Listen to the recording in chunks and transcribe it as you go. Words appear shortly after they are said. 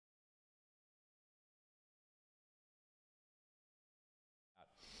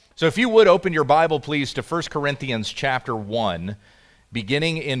So if you would open your Bible, please, to 1 Corinthians chapter 1,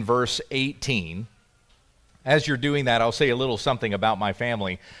 beginning in verse 18. As you're doing that, I'll say a little something about my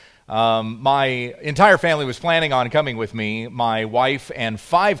family. My entire family was planning on coming with me, my wife and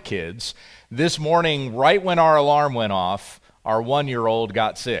 5 kids. This morning, right when our alarm went off, our 1-year-old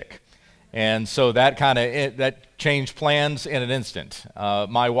got sick. And so that changed plans in an instant.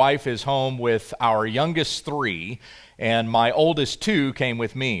 My wife is home with our youngest 3, and my oldest 2 came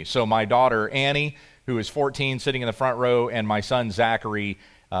with me. So my daughter Annie, who is 14, sitting in the front row, and my son Zachary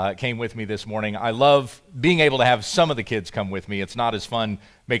came with me this morning. I love being able to have some of the kids come with me. It's not as fun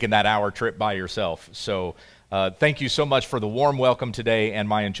making that hour trip by yourself. So thank you so much for the warm welcome today, and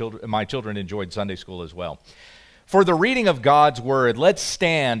my children enjoyed Sunday school as well. For the reading of God's Word, let's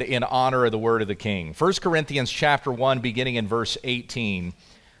stand in honor of the Word of the King. 1 Corinthians chapter 1, beginning in verse 18.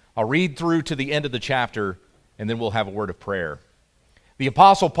 I'll read through to the end of the chapter, and then we'll have a word of prayer. The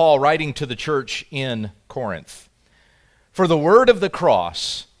Apostle Paul writing to the church in Corinth. For the word of the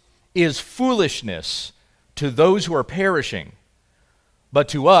cross is foolishness to those who are perishing, but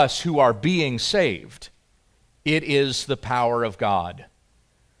to us who are being saved, it is the power of God.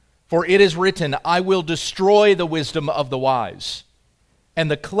 For it is written, I will destroy the wisdom of the wise,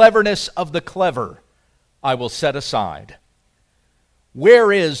 and the cleverness of the clever I will set aside.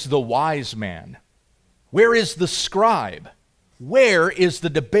 Where is the wise man? Where is the scribe? Where is the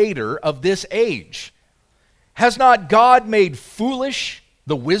debater of this age? Has not God made foolish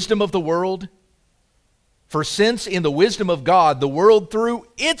the wisdom of the world? For since in the wisdom of God, the world through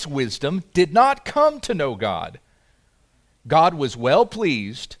its wisdom did not come to know God, God was well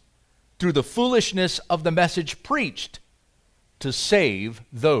pleased through the foolishness of the message preached to save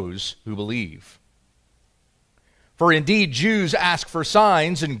those who believe. For indeed Jews ask for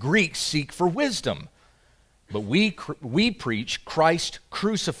signs and Greeks seek for wisdom. But we preach Christ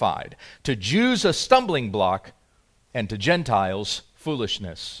crucified, to Jews a stumbling block, and to Gentiles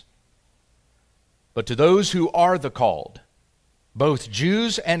foolishness. But to those who are the called, both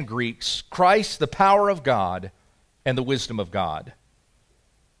Jews and Greeks, Christ the power of God and the wisdom of God.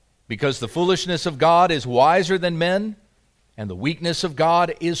 Because the foolishness of God is wiser than men, and the weakness of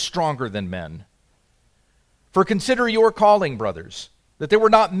God is stronger than men. For consider your calling, brothers, that there were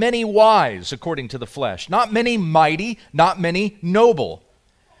not many wise according to the flesh, not many mighty, not many noble.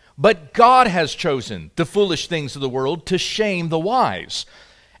 But God has chosen the foolish things of the world to shame the wise.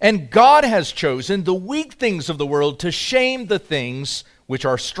 And God has chosen the weak things of the world to shame the things which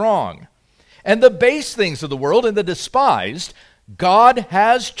are strong. And the base things of the world and the despised, God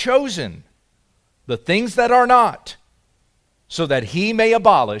has chosen the things that are not, so that he may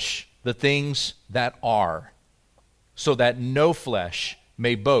abolish the things that are, so that no flesh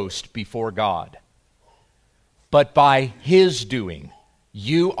may boast before God. But by his doing,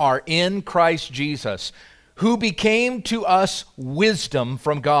 you are in Christ Jesus, who became to us wisdom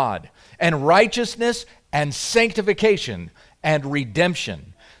from God, and righteousness and sanctification and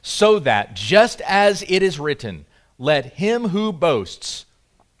redemption, so that just as it is written, let him who boasts,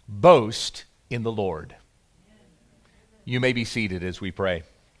 boast in the Lord. You may be seated as we pray.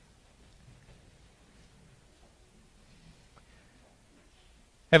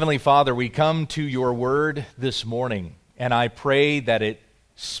 Heavenly Father, we come to your word this morning, and I pray that it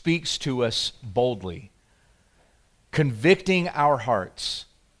speaks to us boldly, convicting our hearts,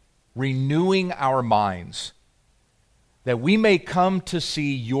 renewing our minds, that we may come to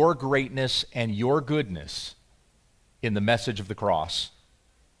see your greatness and your goodness in the message of the cross.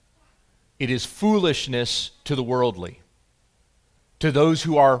 It is foolishness to the worldly, to those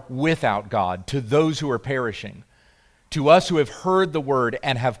who are without God, to those who are perishing. To us who have heard the word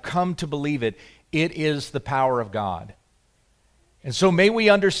and have come to believe it, it is the power of God. And so may we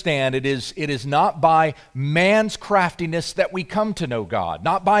understand it is not by man's craftiness that we come to know God,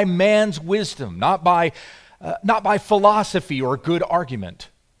 not by man's wisdom, not by philosophy or good argument.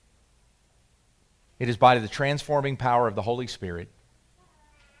 It is by the transforming power of the Holy Spirit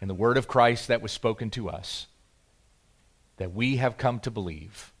and the word of Christ that was spoken to us that we have come to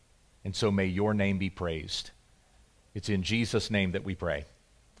believe. And so may your name be praised. It's in Jesus' name that we pray.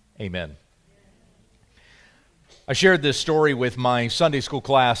 Amen. I shared this story with my Sunday school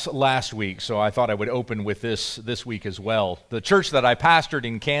class last week, so I thought I would open with this week as well. The church that I pastored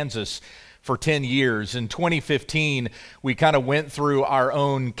in Kansas for 10 years. In 2015, we kind of went through our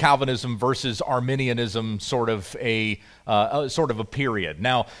own Calvinism versus Arminianism sort of a period.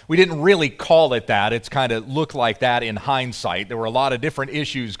 Now, we didn't really call it that. It's kind of looked like that in hindsight. There were a lot of different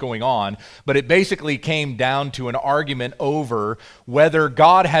issues going on, but it basically came down to an argument over whether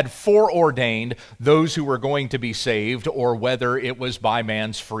God had foreordained those who were going to be saved or whether it was by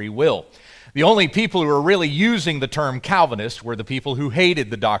man's free will. The only people who were really using the term Calvinist were the people who hated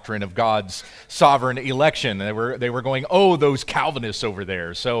the doctrine of God's sovereign election. They were going, oh, those Calvinists over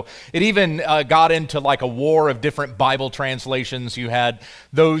there. So it even got into like a war of different Bible translations. You had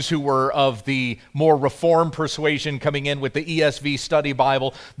those who were of the more Reformed persuasion coming in with the ESV Study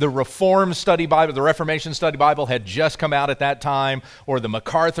Bible. The Reformed Study Bible, the Reformation Study Bible had just come out at that time, or the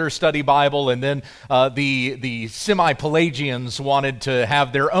MacArthur Study Bible, and then the semi-Pelagians wanted to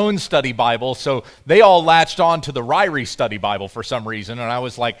have their own study Bible. So they all latched on to the Ryrie Study Bible for some reason, and I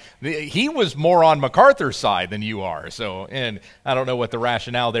was like, he was more on MacArthur's side than you are. So, and I don't know what the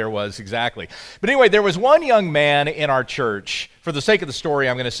rationale there was exactly. But anyway, there was one young man in our church. For the sake of the story,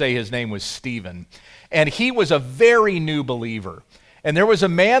 I'm going to say his name was Stephen, and he was a very new believer. And there was a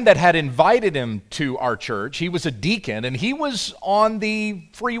man that had invited him to our church. He was a deacon, and he was on the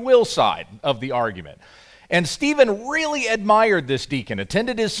free will side of the argument. And Stephen really admired this deacon,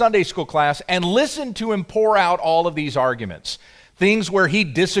 attended his Sunday school class, and listened to him pour out all of these arguments. Things where he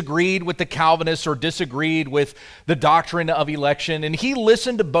disagreed with the Calvinists or disagreed with the doctrine of election. And he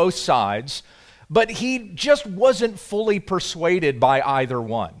listened to both sides, but he just wasn't fully persuaded by either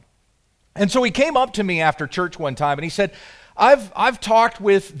one. And so he came up to me after church one time and he said, I've talked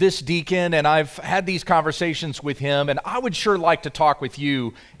with this deacon and I've had these conversations with him, and I would sure like to talk with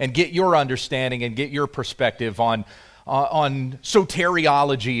you and get your understanding and get your perspective on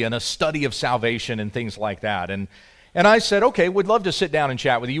soteriology and a study of salvation and things like that. And I said, okay, would love to sit down and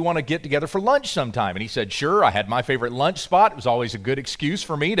chat with you. You want to get together for lunch sometime? And he said, sure. I had my favorite lunch spot. It was always a good excuse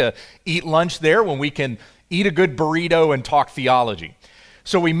for me to eat lunch there when we can eat a good burrito and talk theology.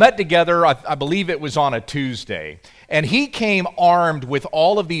 So we met together, I believe it was on a Tuesday, and he came armed with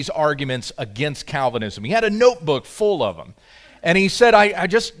all of these arguments against Calvinism. He had a notebook full of them. And he said, I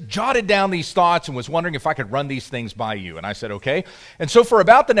just jotted down these thoughts and was wondering if I could run these things by you. And I said, okay. And so for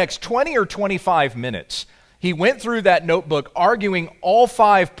about the next 20 or 25 minutes, he went through that notebook arguing all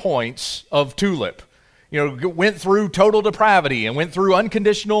 5 points of TULIP. Went through total depravity and went through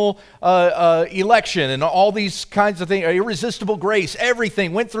unconditional election and all these kinds of things, irresistible grace,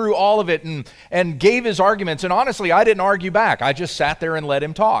 everything, went through all of it and gave his arguments. And honestly, I didn't argue back. I just sat there and let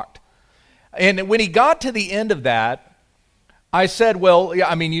him talk. And when he got to the end of that, I said, well,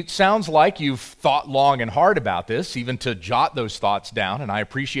 I mean, it sounds like you've thought long and hard about this, even to jot those thoughts down, and I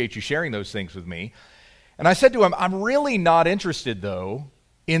appreciate you sharing those things with me. And I said to him, I'm really not interested, though,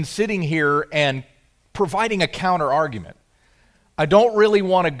 in sitting here and providing a counter argument. I don't really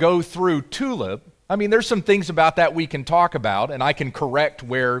want to go through TULIP. I mean, there's some things about that we can talk about, and I can correct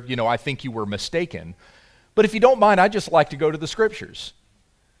where, I think you were mistaken. But if you don't mind, I'd just like to go to the Scriptures.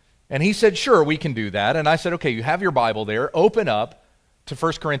 And he said, sure, we can do that. And I said, okay, you have your Bible there. Open up to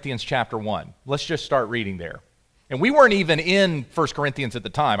 1 Corinthians chapter 1. Let's just start reading there. And we weren't even in 1 Corinthians at the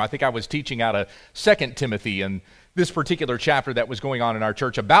time. I think I was teaching out of 2 Timothy and this particular chapter that was going on in our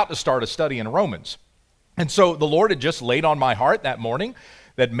church, about to start a study in Romans. And so the Lord had just laid on my heart that morning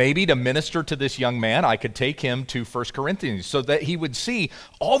that maybe to minister to this young man, I could take him to 1 Corinthians so that he would see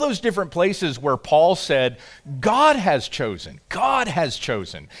all those different places where Paul said, God has chosen,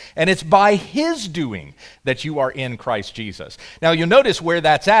 and it's by his doing that you are in Christ Jesus. Now you'll notice where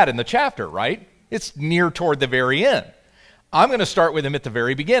that's at in the chapter, right? It's near toward the very end. I'm going to start with him at the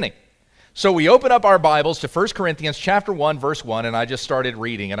very beginning. So we open up our Bibles to 1 Corinthians chapter 1, verse 1, and I just started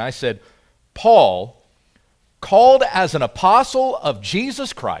reading, and I said, Paul, called as an apostle of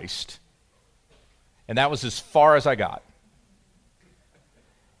Jesus Christ, and that was as far as I got.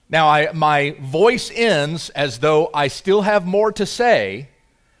 Now, my voice ends as though I still have more to say,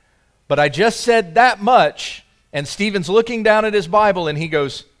 but I just said that much, and Stephen's looking down at his Bible, and he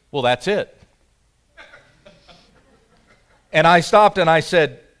goes, well, that's it. And I stopped, and I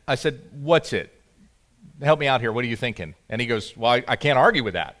said, what's it? Help me out here. What are you thinking? And he goes, well, I can't argue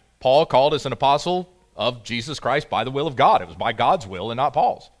with that. Paul called as an apostle of Jesus Christ by the will of God. It was by God's will and not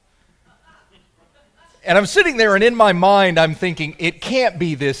Paul's. And I'm sitting there, and in my mind, I'm thinking, it can't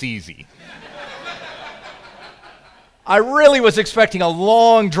be this easy. I really was expecting a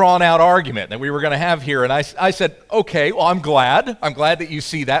long, drawn-out argument that we were going to have here, and I said, okay, well, I'm glad that you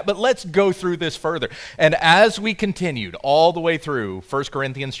see that, but let's go through this further. And as we continued all the way through 1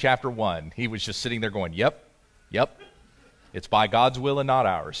 Corinthians chapter 1, he was just sitting there going, yep, it's by God's will and not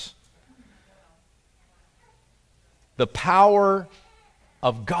ours. the power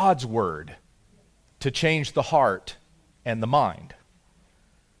of God's word to change the heart and the mind.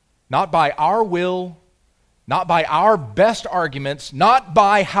 Not by our will, not by our best arguments, not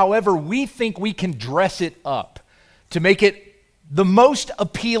by however we think we can dress it up to make it the most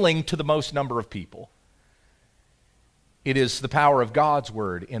appealing to the most number of people. It is the power of God's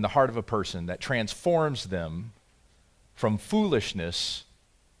word in the heart of a person that transforms them from foolishness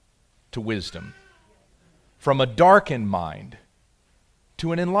to wisdom, from a darkened mind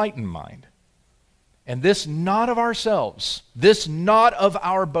to an enlightened mind. And this not of ourselves, this not of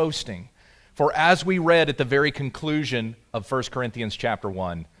our boasting. For as we read at the very conclusion of 1 Corinthians chapter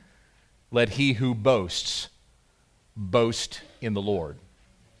 1, let he who boasts boast in the Lord.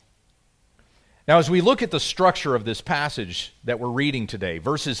 Now, as we look at the structure of this passage that we're reading today,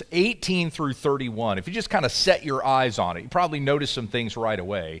 verses 18 through 31, if you just kind of set your eyes on it, you probably notice some things right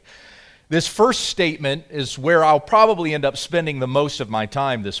away. This first statement is where I'll probably end up spending the most of my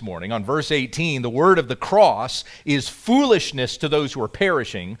time this morning. On verse 18, the word of the cross is foolishness to those who are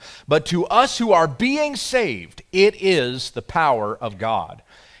perishing, but to us who are being saved, it is the power of God.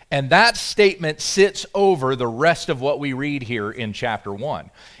 And that statement sits over the rest of what we read here in chapter 1.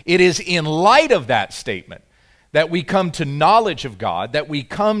 It is in light of that statement that we come to knowledge of God, that we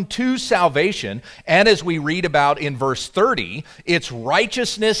come to salvation, and as we read about in verse 30, it's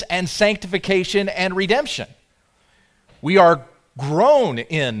righteousness and sanctification and redemption. We are grown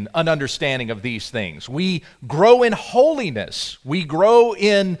in an understanding of these things. We grow in holiness. We grow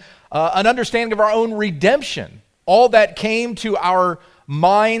in an understanding of our own redemption. All that came to our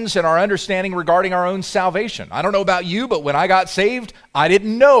minds and our understanding regarding our own salvation. I don't know about you, but when I got saved, I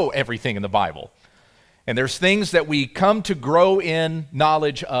didn't know everything in the Bible. And there's things that we come to grow in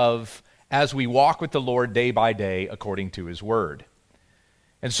knowledge of as we walk with the Lord day by day according to His Word.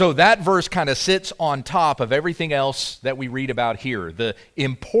 And so that verse kind of sits on top of everything else that we read about here, the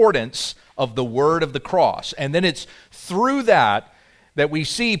importance of the word of the cross. And then it's through that we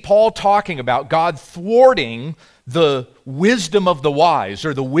see Paul talking about God thwarting the wisdom of the wise,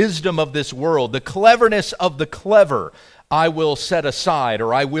 or the wisdom of this world, the cleverness of the clever, I will set aside,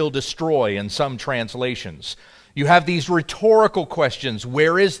 or I will destroy in some translations. You have these rhetorical questions.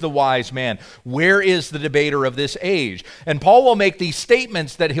 Where is the wise man? Where is the debater of this age? And Paul will make these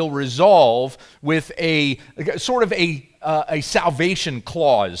statements that he'll resolve with a sort of a salvation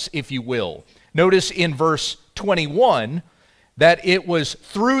clause, if you will. Notice in verse 21 that it was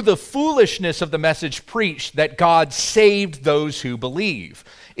through the foolishness of the message preached that God saved those who believe.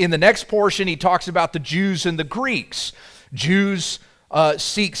 In the next portion, he talks about the Jews and the Greeks. Jews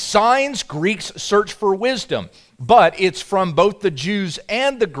seek signs, Greeks search for wisdom. But it's from both the Jews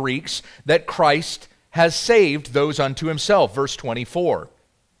and the Greeks that Christ has saved those unto himself. Verse 24.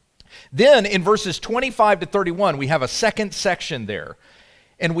 Then in verses 25 to 31, we have a second section there.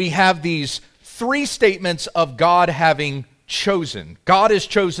 And we have these three statements of God having chosen. God has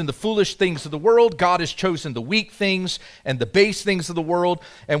chosen the foolish things of the world. God has chosen the weak things and the base things of the world.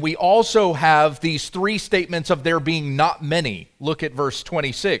 And we also have these three statements of there being not many. Look at verse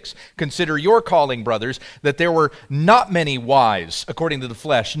 26. Consider your calling, brothers, that there were not many wise according to the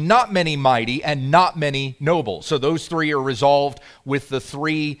flesh, not many mighty, and not many noble. So those three are resolved with the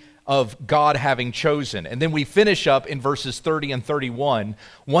three of God having chosen. And then we finish up in verses 30 and 31,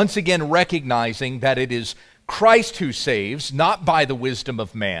 once again recognizing that it is Christ who saves, not by the wisdom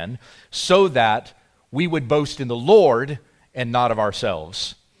of man, so that we would boast in the Lord and not of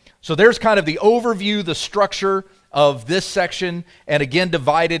ourselves. So there's kind of the overview, the structure of this section, and again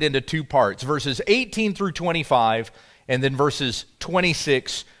divided into two parts, verses 18 through 25, and then verses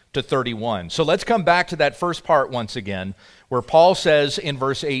 26 to 31. So let's come back to that first part once again, where Paul says in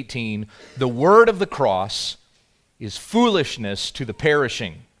verse 18, the word of the cross is foolishness to the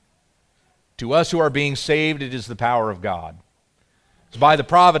perishing. To us who are being saved, it is the power of God. It's by the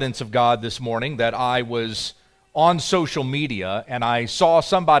providence of God this morning that I was on social media and I saw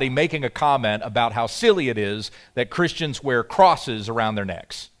somebody making a comment about how silly it is that Christians wear crosses around their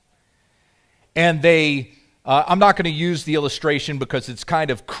necks. And I'm not going to use the illustration because it's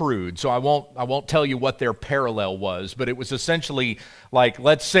kind of crude, so I won't tell you what their parallel was, but it was essentially like,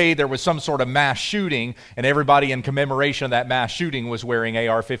 let's say there was some sort of mass shooting and everybody in commemoration of that mass shooting was wearing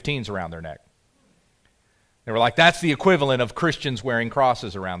AR-15s around their neck. They were like, that's the equivalent of Christians wearing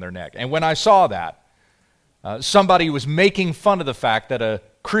crosses around their neck. And when I saw that, somebody was making fun of the fact that a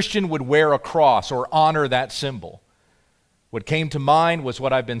Christian would wear a cross or honor that symbol. What came to mind was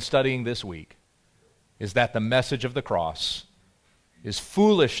what I've been studying this week, is that the message of the cross is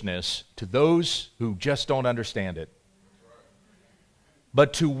foolishness to those who just don't understand it.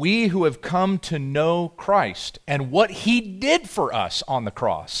 but to we who have come to know Christ and what he did for us on the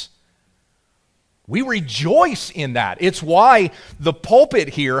cross. We rejoice in that. It's why the pulpit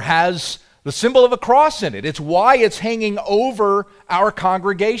here has the symbol of a cross in it. It's why it's hanging over our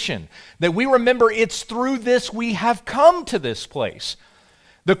congregation, that we remember it's through this we have come to this place.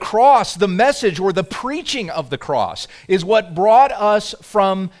 The cross, the message or the preaching of the cross, is what brought us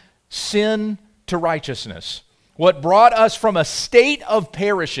from sin to righteousness. What brought us from a state of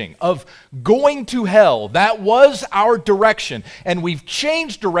perishing, of going to hell. That was our direction. And we've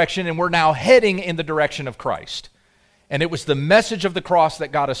changed direction and we're now heading in the direction of Christ. And it was the message of the cross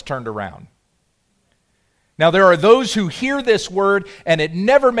that got us turned around. Now there are those who hear this word and it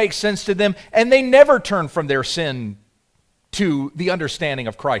never makes sense to them and they never turn from their sin to the understanding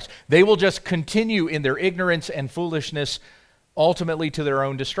of Christ. They will just continue in their ignorance and foolishness, ultimately to their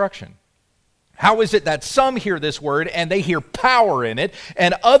own destruction. How is it that some hear this word and they hear power in it,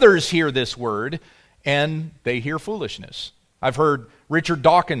 and others hear this word and they hear foolishness? I've heard Richard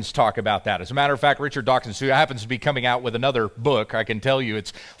Dawkins talk about that. As a matter of fact, Richard Dawkins, who happens to be coming out with another book, I can tell you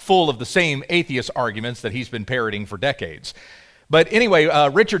it's full of the same atheist arguments that he's been parroting for decades. But anyway,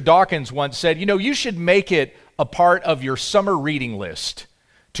 Richard Dawkins once said, you know, you should make it a part of your summer reading list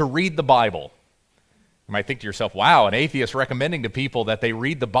to read the Bible. You might think to yourself, wow, an atheist recommending to people that they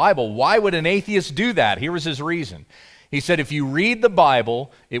read the Bible. Why would an atheist do that? Here was his reason. He said, if you read the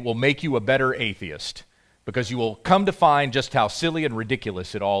Bible, it will make you a better atheist, because you will come to find just how silly and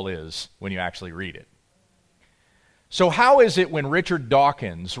ridiculous it all is when you actually read it. So how is it when Richard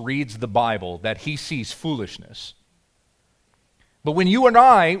Dawkins reads the Bible that he sees foolishness? But when you and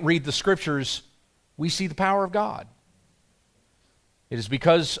I read the Scriptures, we see the power of God. It is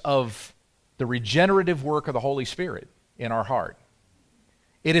because of the regenerative work of the Holy Spirit in our heart.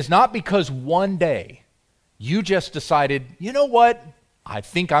 It is not because one day you just decided, you know what, I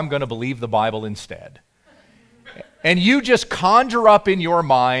think I'm going to believe the Bible instead. And you just conjure up in your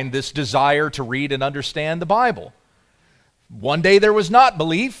mind this desire to read and understand the Bible. One day there was not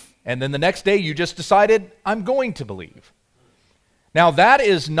belief, and then the next day you just decided, I'm going to believe. Now that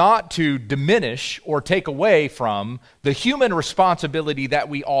is not to diminish or take away from the human responsibility that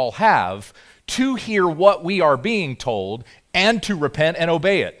we all have to hear what we are being told and to repent and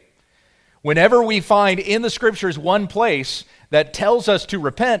obey it. Whenever we find in the Scriptures one place that tells us to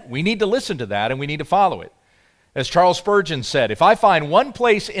repent, we need to listen to that and we need to follow it. As Charles Spurgeon said, if I find one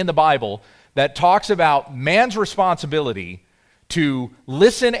place in the Bible that talks about man's responsibility to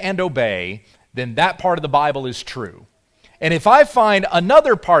listen and obey, then that part of the Bible is true. And if I find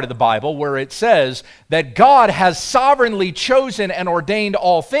another part of the Bible where it says that God has sovereignly chosen and ordained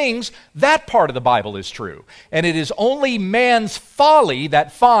all things, that part of the Bible is true. And it is only man's folly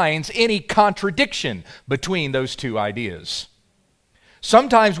that finds any contradiction between those two ideas.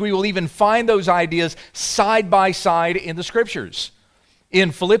 Sometimes we will even find those ideas side by side in the Scriptures. In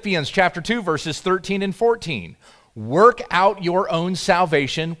Philippians chapter 2, verses 13 and 14, work out your own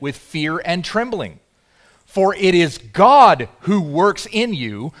salvation with fear and trembling. For it is God who works in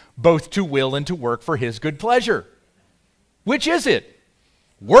you, both to will and to work for his good pleasure. Which is it?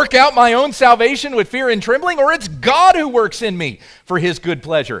 Work out my own salvation with fear and trembling, or it's God who works in me for his good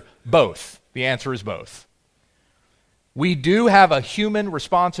pleasure? Both. The answer is both. We do have a human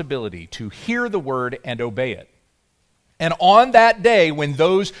responsibility to hear the word and obey it. And on that day, when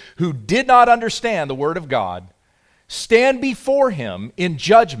those who did not understand the word of God stand before him in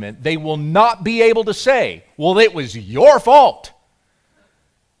judgment, they will not be able to say, well, it was your fault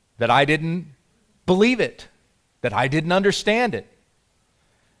that I didn't believe it, that I didn't understand it.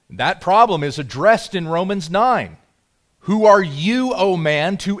 That problem is addressed in Romans 9. Who are you, O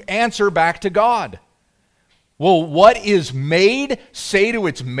man, to answer back to God? Will what is made say to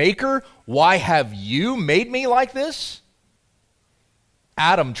its maker, why have you made me like this?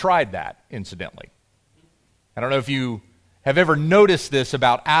 Adam tried that, incidentally. I don't know if you have ever noticed this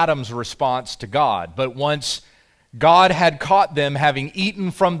about Adam's response to God, but once God had caught them having eaten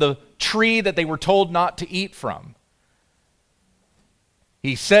from the tree that they were told not to eat from,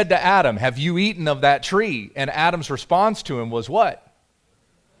 he said to Adam, have you eaten of that tree? And Adam's response to him was what?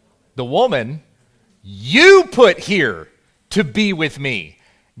 The woman you put here to be with me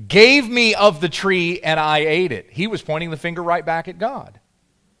gave me of the tree and I ate it. He was pointing the finger right back at God,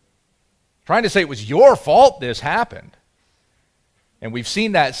 trying to say it was your fault this happened. And we've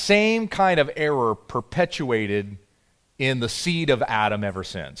seen that same kind of error perpetuated in the seed of Adam ever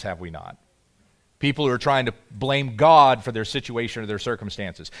since, have we not? People who are trying to blame God for their situation or their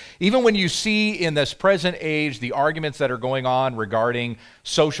circumstances. Even when you see in this present age the arguments that are going on regarding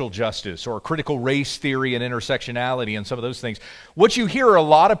social justice or critical race theory and intersectionality and some of those things, what you hear are a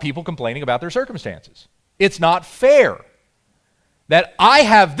lot of people complaining about their circumstances. It's not fair that I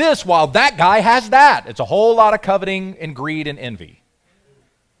have this while that guy has that. It's a whole lot of coveting and greed and envy.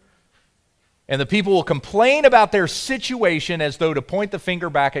 And the people will complain about their situation as though to point the finger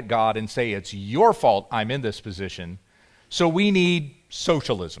back at God and say, it's your fault I'm in this position. So we need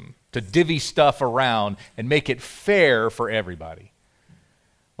socialism to divvy stuff around and make it fair for everybody.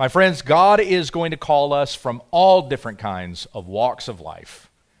 My friends, God is going to call us from all different kinds of walks of life,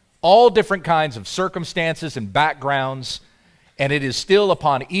 all different kinds of circumstances and backgrounds, and it is still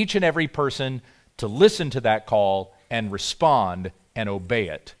upon each and every person to listen to that call and respond and obey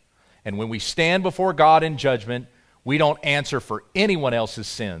it. And when we stand before God in judgment, we don't answer for anyone else's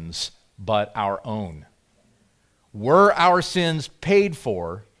sins but our own. Were our sins paid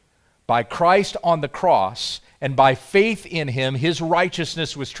for by Christ on the cross, and by faith in him, his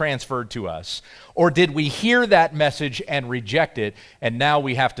righteousness was transferred to us? Or did we hear that message and reject it, and now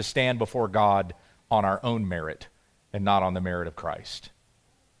we have to stand before God on our own merit and not on the merit of Christ?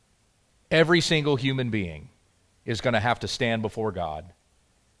 Every single human being is going to have to stand before God.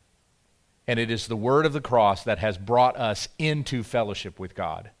 And it is the word of the cross that has brought us into fellowship with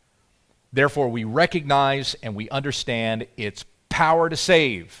God. Therefore, we recognize and we understand its power to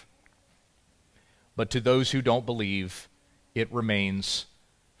save. But to those who don't believe, it remains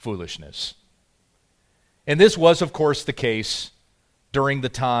foolishness. And this was, of course, the case during the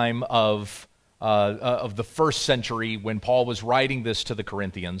time of the first century when Paul was writing this to the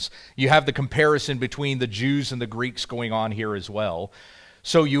Corinthians. You have the comparison between the Jews and the Greeks going on here as well.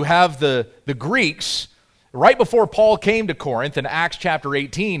 So you have the Greeks, right before Paul came to Corinth in Acts chapter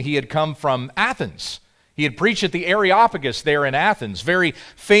 18, he had come from Athens. He had preached at the Areopagus there in Athens. Very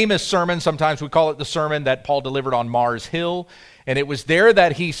famous sermon. Sometimes we call it the sermon that Paul delivered on Mars Hill. And it was there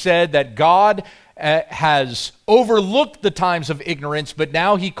that he said that God has overlooked the times of ignorance, but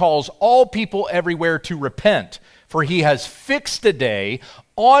now he calls all people everywhere to repent. For he has fixed a day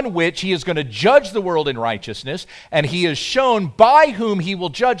on which he is going to judge the world in righteousness, and he has shown by whom he will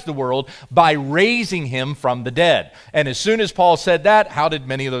judge the world, by raising him from the dead. And as soon as Paul said that, how did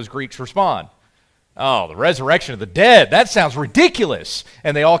many of those Greeks respond? Oh, the resurrection of the dead, that sounds ridiculous.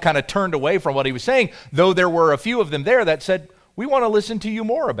 And they all kind of turned away from what he was saying, though there were a few of them there that said, we want to listen to you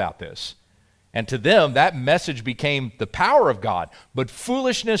more about this. And to them, that message became the power of God, but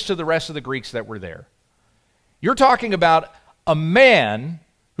foolishness to the rest of the Greeks that were there. You're talking about a man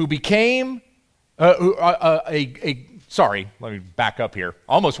who became, sorry, let me back up here.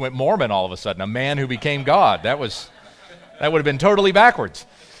 Almost went Mormon all of a sudden. A man who became God. That would have been totally backwards.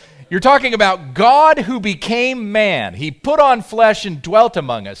 You're talking about God who became man. He put on flesh and dwelt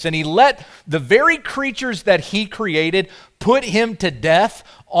among us, and he let the very creatures that he created put him to death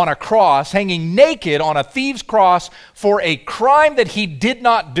on a cross, hanging naked on a thief's cross for a crime that he did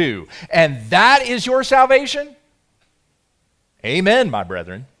not do. And that is your salvation? Amen, my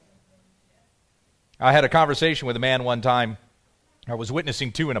brethren. I had a conversation with a man one time I was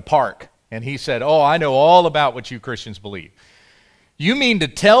witnessing to in a park, and he said, oh, I know all about what you Christians believe. You mean to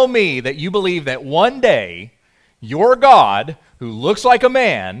tell me that you believe that one day your God, who looks like a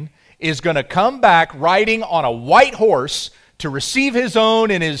man, is going to come back riding on a white horse to receive his own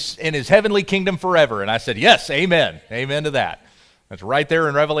in his heavenly kingdom forever? And I said, yes, amen. Amen to that. That's right there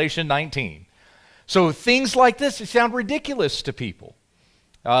in Revelation 19. So things like this sound ridiculous to people.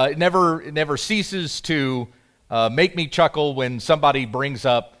 It never ceases to make me chuckle when somebody brings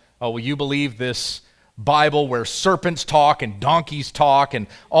up, oh, well, you believe this Bible where serpents talk and donkeys talk and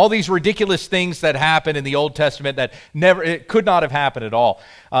all these ridiculous things that happen in the Old Testament that it could not have happened at all.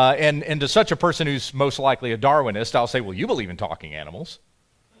 And to such a person who's most likely a Darwinist, I'll say, well, you believe in talking animals.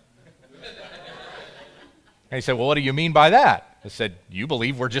 And he said, well, what do you mean by that? I said, you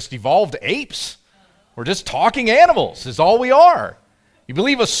believe we're just evolved apes. We're just talking animals is all we are. You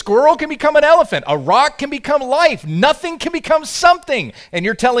believe a squirrel can become an elephant, a rock can become life, nothing can become something, and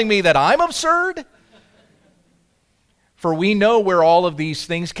you're telling me that I'm absurd? For we know where all of these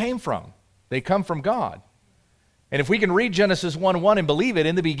things came from. They come from God. And if we can read Genesis 1:1 and believe it,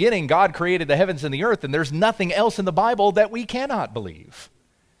 in the beginning God created the heavens and the earth, and there's nothing else in the Bible that we cannot believe.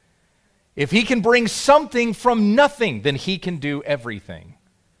 If he can bring something from nothing, then he can do everything,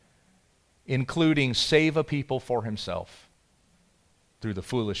 including save a people for himself through the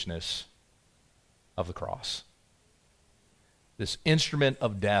foolishness of the cross. This instrument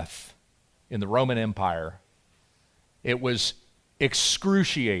of death in the Roman Empire, it was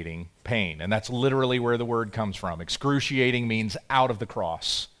excruciating pain. And that's literally where the word comes from. Excruciating means out of the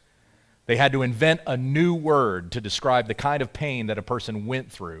cross. They had to invent a new word to describe the kind of pain that a person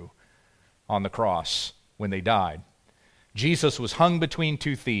went through on the cross when they died. Jesus was hung between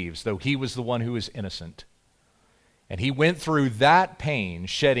two thieves, though he was the one who was innocent. And he went through that pain,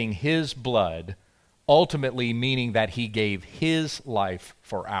 shedding his blood, ultimately meaning that he gave his life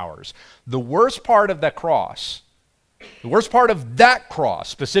for ours. The worst part of that cross,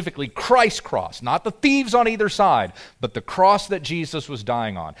 specifically Christ's cross, not the thieves on either side, but the cross that Jesus was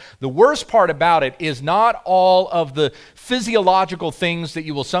dying on. The worst part about it is not all of the physiological things that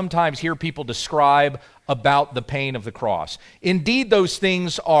you will sometimes hear people describe about the pain of the cross. Indeed, those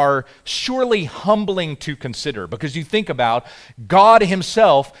things are surely humbling to consider, because you think about God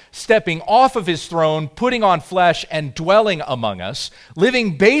himself stepping off of his throne, putting on flesh and dwelling among us,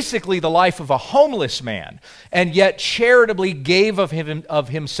 living basically the life of a homeless man, and yet charitably gave of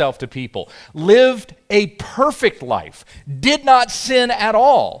himself to people, lived a perfect life, did not sin at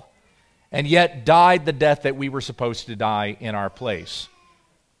all, and yet died the death that we were supposed to die in our place.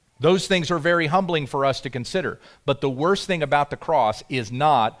 Those things are very humbling for us to consider. But the worst thing about the cross is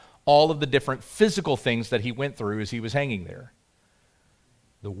not all of the different physical things that he went through as he was hanging there.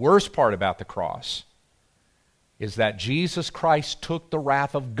 The worst part about the cross is that Jesus Christ took the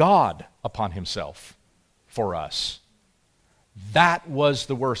wrath of God upon himself for us. That was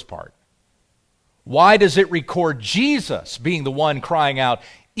the worst part. Why does it record Jesus being the one crying out,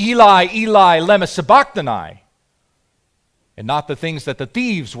 "Eli, Eli, lema sabachthani," and not the things that the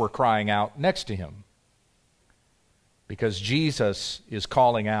thieves were crying out next to him? Because Jesus is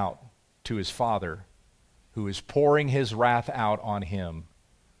calling out to his Father, who is pouring his wrath out on him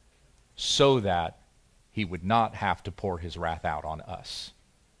so that he would not have to pour his wrath out on us.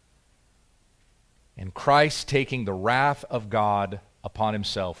 And Christ taking the wrath of God upon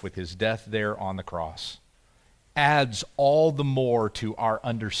himself with his death there on the cross adds all the more to our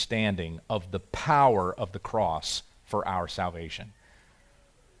understanding of the power of the cross for our salvation.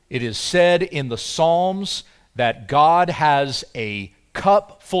 It is said in the Psalms that God has a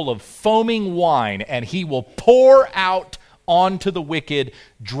cup full of foaming wine, and he will pour out onto the wicked,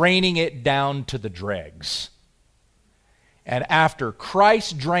 draining it down to the dregs. And after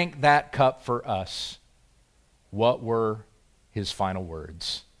Christ drank that cup for us, what were his final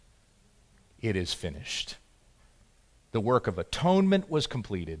words? It is finished. The work of atonement was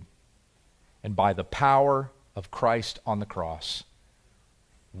completed, and by the power of Christ on the cross,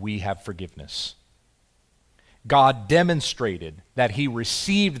 we have forgiveness. God demonstrated that he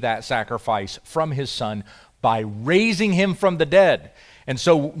received that sacrifice from his Son by raising him from the dead. And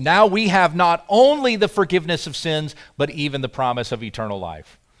so now we have not only the forgiveness of sins, but even the promise of eternal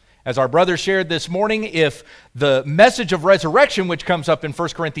life. As our brother shared this morning, if the message of resurrection, which comes up in 1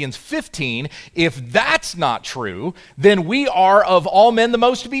 Corinthians 15, if that's not true, then we are of all men the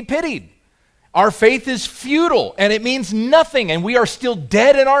most to be pitied. Our faith is futile, and it means nothing, and we are still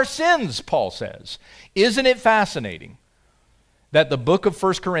dead in our sins, Paul says. Isn't it fascinating that the book of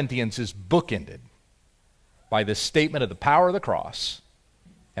 1 Corinthians is bookended by this statement of the power of the cross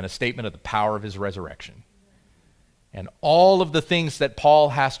and a statement of the power of his resurrection? And all of the things that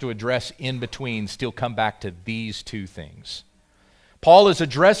Paul has to address in between still come back to these two things. Paul is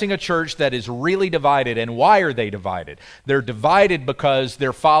addressing a church that is really divided. And why are they divided? They're divided because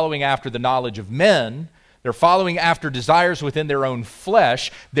they're following after the knowledge of men. They're following after desires within their own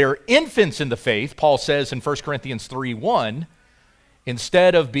flesh. They're infants in the faith, Paul says in 1 Corinthians 3:1,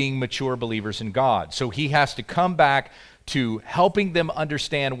 instead of being mature believers in God. So he has to come back to helping them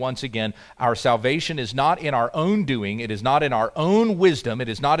understand once again, our salvation is not in our own doing. It is not in our own wisdom. It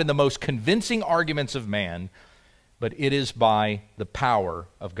is not in the most convincing arguments of man, but it is by the power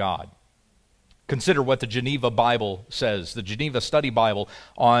of God. Consider what the Geneva Bible says. The Geneva Study Bible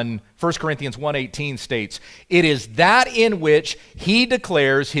on 1 Corinthians 1:18 states, "It is that in which he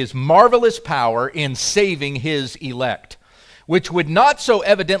declares his marvelous power in saving his elect, which would not so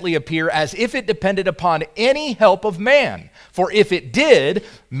evidently appear as if it depended upon any help of man. For if it did,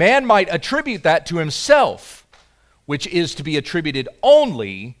 man might attribute that to himself, which is to be attributed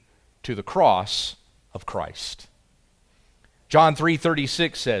only to the cross of Christ." John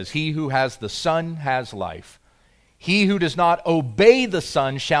 3:36 says, "He who has the Son has life. He who does not obey the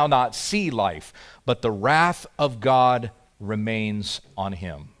Son shall not see life, but the wrath of God remains on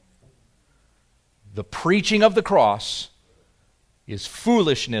him." The preaching of the cross is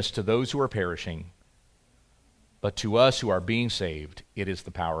foolishness to those who are perishing, but to us who are being saved, it is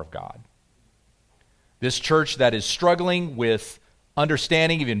the power of God. This church that is struggling with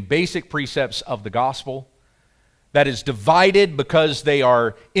understanding even basic precepts of the gospel, that is divided because they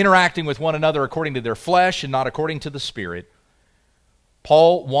are interacting with one another according to their flesh and not according to the Spirit.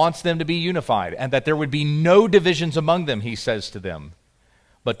 Paul wants them to be unified and that there would be no divisions among them, he says to them.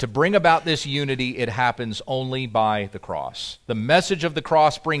 But to bring about this unity, it happens only by the cross. The message of the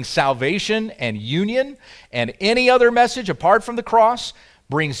cross brings salvation and union, and any other message apart from the cross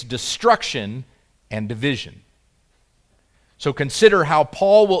brings destruction and division. So consider how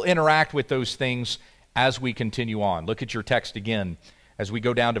Paul will interact with those things as we continue on. Look at your text again as we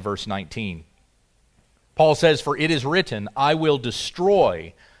go down to verse 19. Paul says, "For it is written, I will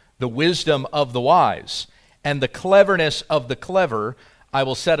destroy the wisdom of the wise, and the cleverness of the clever I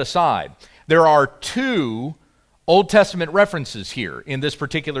will set aside." There are two Old Testament references here in this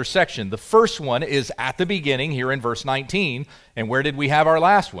particular section. The first one is at the beginning here in verse 19. And where did we have our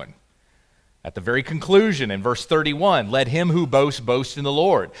last one? At the very conclusion in verse 31, "Let him who boasts boast in the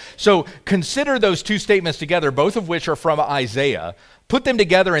Lord." So consider those two statements together, both of which are from Isaiah. Put them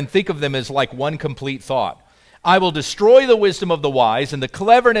together and think of them as like one complete thought. I will destroy the wisdom of the wise, and the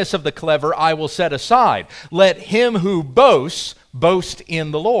cleverness of the clever I will set aside. Let him who boasts boast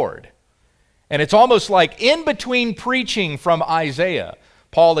in the Lord. And it's almost like in between preaching from Isaiah,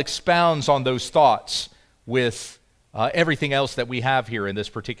 Paul expounds on those thoughts with everything else that we have here in this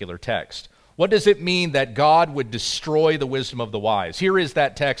particular text. What does it mean that God would destroy the wisdom of the wise? Here is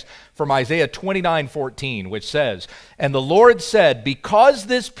that text from Isaiah 29:14, which says, "And the Lord said, because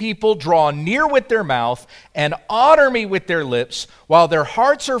this people draw near with their mouth and honor me with their lips, while their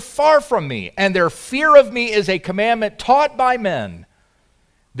hearts are far from me, and their fear of me is a commandment taught by men.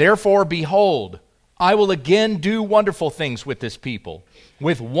 Therefore, behold, I will again do wonderful things with this people,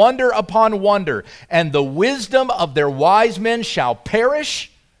 with wonder upon wonder, and the wisdom of their wise men shall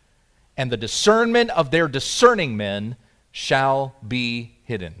perish, and the discernment of their discerning men shall be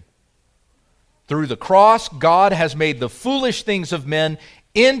hidden." Through the cross, God has made the foolish things of men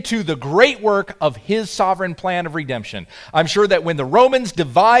into the great work of his sovereign plan of redemption. I'm sure that when the Romans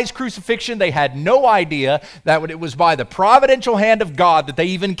devised crucifixion, they had no idea that it was by the providential hand of God that they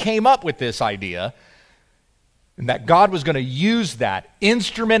even came up with this idea, and that God was going to use that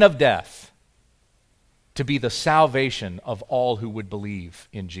instrument of death to be the salvation of all who would believe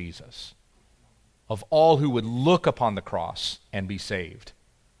in Jesus, of all who would look upon the cross and be saved.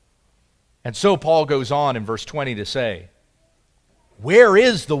 And so Paul goes on in verse 20 to say, where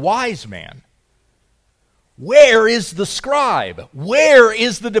is the wise man? Where is the scribe? Where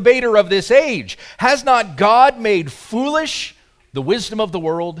is the debater of this age? Has not God made foolish the wisdom of the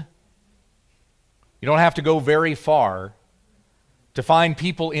world? You don't have to go very far to find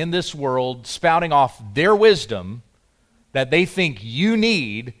people in this world spouting off their wisdom that they think you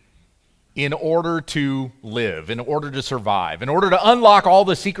need in order to live, in order to survive, in order to unlock all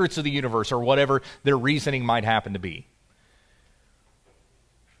the secrets of the universe, or whatever their reasoning might happen to be.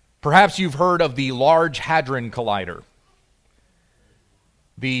 Perhaps you've heard of the Large Hadron Collider,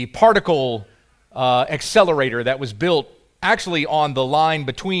 the particle accelerator that was built actually on the line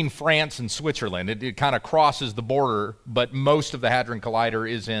between France and Switzerland. It kind of crosses the border, but most of the Hadron Collider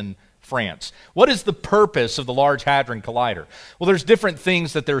is in France. What is the purpose of the Large Hadron Collider? Well, there's different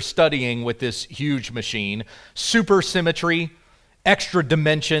things that they're studying with this huge machine. Supersymmetry, extra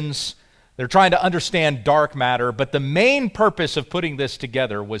dimensions. They're trying to understand dark matter, but the main purpose of putting this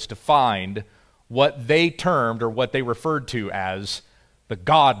together was to find what they termed, or what they referred to as, the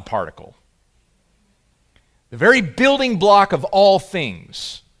God particle. The very building block of all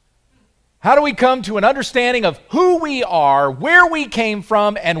things. How do we come to an understanding of who we are, where we came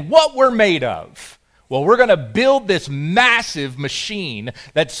from, and what we're made of? Well, we're going to build this massive machine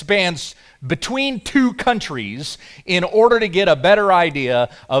that spans between two countries in order to get a better idea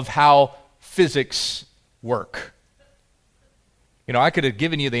of how physics work. You know, I could have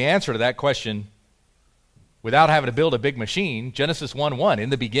given you the answer to that question without having to build a big machine. Genesis 1:1, in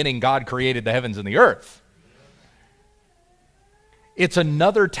the beginning God created the heavens and the earth. It's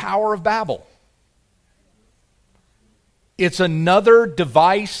another Tower of Babel. It's another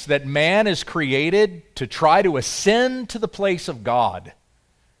device that man has created to try to ascend to the place of God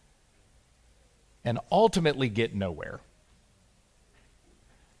and ultimately get nowhere.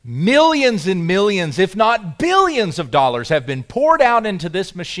 Millions and millions, if not billions of dollars have been poured out into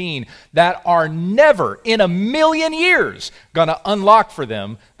this machine that are never in a million years going to unlock for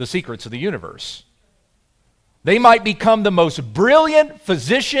them the secrets of the universe. They might become the most brilliant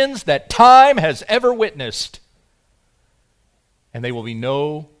physicians that time has ever witnessed, and they will be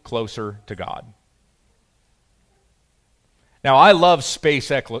no closer to God. Now, I love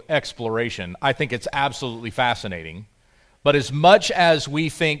space exploration. I think it's absolutely fascinating. But as much as we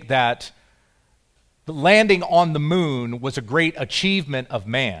think that The landing on the moon was a great achievement of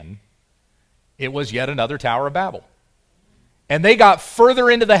man. It was yet another Tower of Babel. And they got further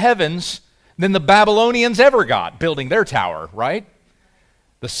into the heavens than the Babylonians ever got building their tower, right?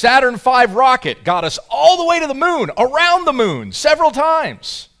 The Saturn V rocket got us all the way to the moon, around the moon, several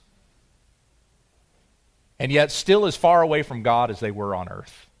times. And yet still as far away from God as they were on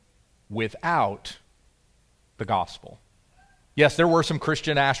earth, without the gospel. Yes, there were some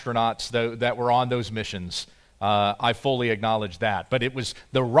Christian astronauts that were on those missions. I fully acknowledge that. But it was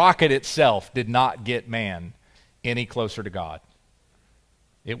the rocket itself did not get man any closer to God.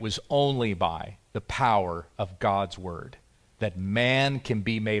 It was only by the power of God's word that man can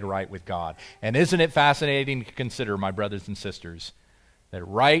be made right with God. And isn't it fascinating to consider, my brothers and sisters, that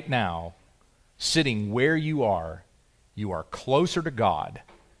right now, sitting where you are closer to God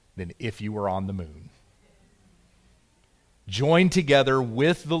than if you were on the moon. Joined together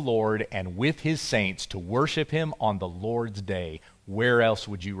with the Lord and with his saints to worship him on the Lord's day. Where else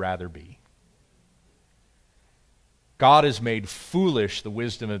would you rather be? God has made foolish the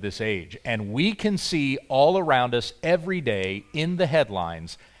wisdom of this age, and we can see all around us every day in the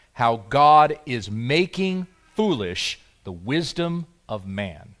headlines how God is making foolish the wisdom of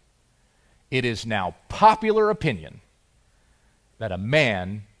man. It is now popular opinion that a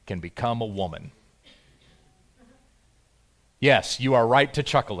man can become a woman. Yes, you are right to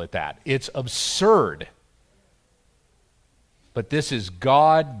chuckle at that. It's absurd. But this is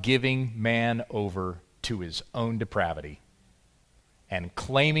God giving man over to his own depravity. And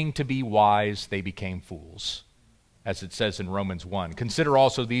claiming to be wise, they became fools, as it says in Romans 1. Consider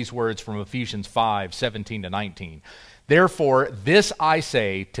also these words from Ephesians 5, 17 to 19. Therefore, this I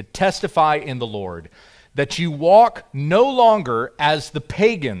say to testify in the Lord, that you walk no longer as the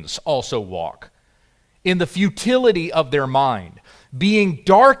pagans also walk, in the futility of their mind, being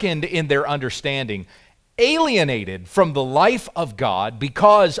darkened in their understanding, alienated from the life of God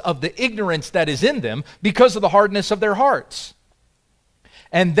because of the ignorance that is in them, because of the hardness of their hearts.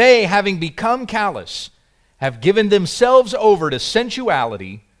 And they, having become callous, have given themselves over to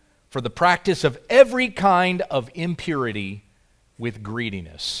sensuality for the practice of every kind of impurity with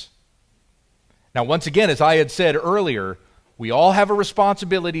greediness. Now, once again, as I had said earlier, we all have a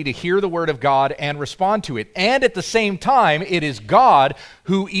responsibility to hear the word of God and respond to it. And at the same time, it is God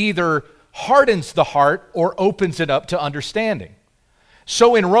who either hardens the heart or opens it up to understanding.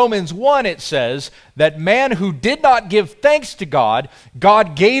 So in Romans 1 it says that man who did not give thanks to God,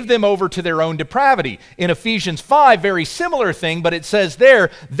 God gave them over to their own depravity. In Ephesians 5, very similar thing, but it says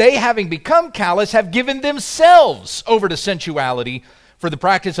there, they having become callous have given themselves over to sensuality for the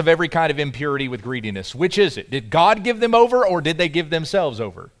practice of every kind of impurity with greediness. Which is it? Did God give them over or did they give themselves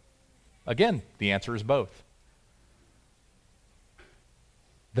over? Again, the answer is both.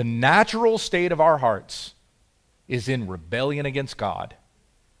 The natural state of our hearts is in rebellion against God.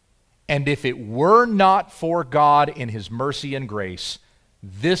 And if it were not for God in his mercy and grace,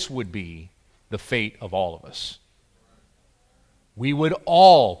 this would be the fate of all of us. We would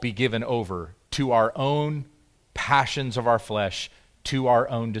all be given over to our own passions of our flesh, to our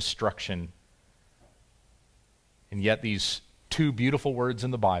own destruction. And yet these two beautiful words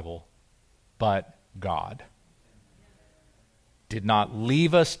in the Bible, but God, did not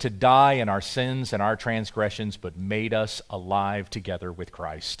leave us to die in our sins and our transgressions, but made us alive together with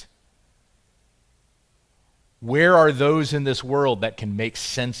Christ. Where are those in this world that can make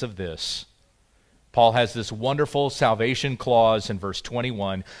sense of this? Paul has this wonderful salvation clause in verse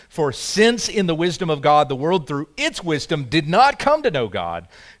 21. For since in the wisdom of God, the world through its wisdom did not come to know God,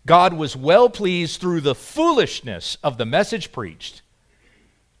 God was well pleased through the foolishness of the message preached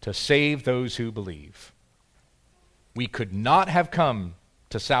to save those who believe. We could not have come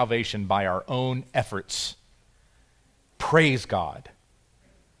to salvation by our own efforts. Praise God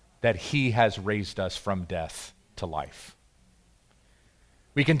that he has raised us from death to life.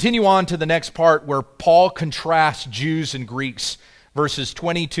 We continue on to the next part where Paul contrasts Jews and Greeks, verses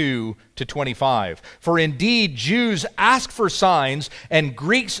 22 to 25. For indeed, Jews ask for signs and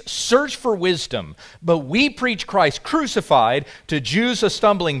Greeks search for wisdom, but we preach Christ crucified, to Jews a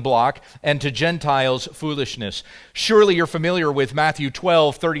stumbling block and to Gentiles foolishness. Surely you're familiar with Matthew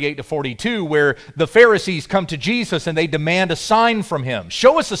 12, 38 to 42, where the Pharisees come to Jesus and they demand a sign from him.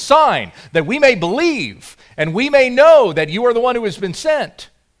 Show us a sign that we may believe and we may know that you are the one who has been sent.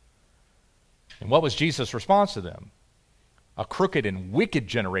 And what was Jesus' response to them? A crooked and wicked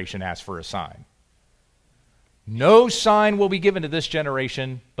generation asks for a sign. No sign will be given to this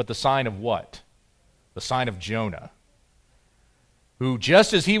generation but the sign of what? The sign of Jonah, who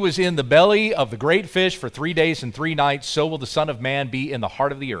just as he was in the belly of the great fish for 3 days and 3 nights, so will the Son of Man be in the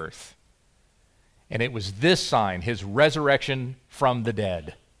heart of the earth. And it was this sign, his resurrection from the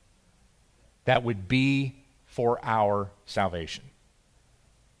dead, that would be for our salvation.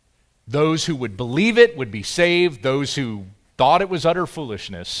 Those who would believe it would be saved. Those who thought it was utter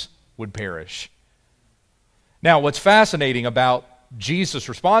foolishness would perish. Now, what's fascinating about Jesus'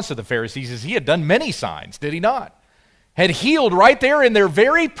 response to the Pharisees is he had done many signs, did he not? Had healed right there in their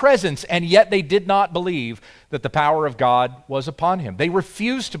very presence, and yet they did not believe that the power of God was upon him. They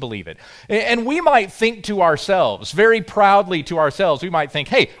refused to believe it. And we might think to ourselves, very proudly to ourselves, we might think,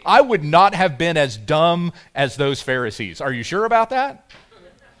 hey, I would not have been as dumb as those Pharisees. Are you sure about that?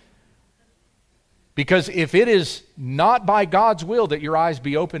 Because if it is not by God's will that your eyes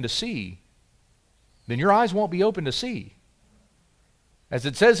be open to see, then your eyes won't be open to see. As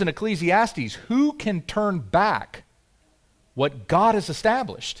it says in Ecclesiastes, who can turn back what God has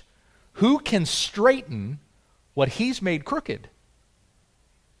established? Who can straighten what he's made crooked?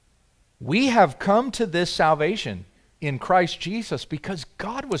 We have come to this salvation in Christ Jesus because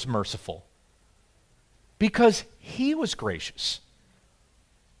God was merciful, because he was gracious.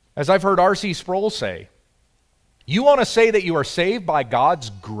 As I've heard R.C. Sproul say, you want to say that you are saved by God's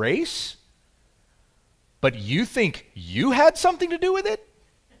grace, but you think you had something to do with it?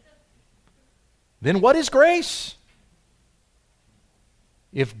 Then what is grace?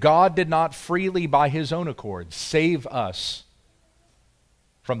 If God did not freely, by his own accord, save us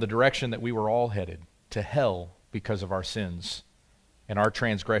from the direction that we were all headed, to hell because of our sins and our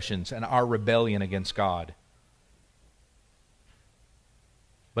transgressions and our rebellion against God.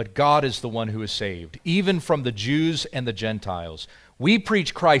 But God is the one who is saved, even from the Jews and the Gentiles. We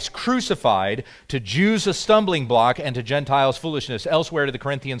preach Christ crucified, to Jews a stumbling block and to Gentiles foolishness. Elsewhere to the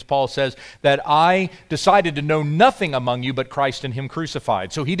Corinthians, Paul says that I decided to know nothing among you but Christ and him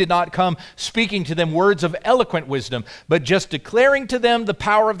crucified. So he did not come speaking to them words of eloquent wisdom, but just declaring to them the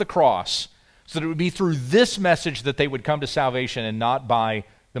power of the cross, so that it would be through this message that they would come to salvation, and not by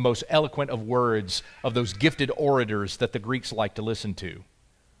the most eloquent of words of those gifted orators that the Greeks like to listen to.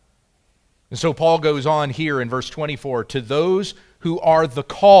 And so Paul goes on here in verse 24, to those who are the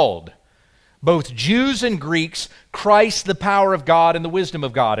called, both Jews and Greeks, Christ the power of God and the wisdom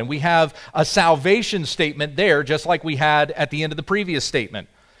of God. And we have a salvation statement there, just like we had at the end of the previous statement.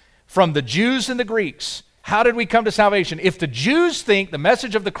 From the Jews and the Greeks, how did we come to salvation? If the Jews think the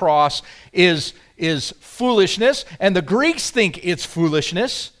message of the cross is foolishness, and the Greeks think it's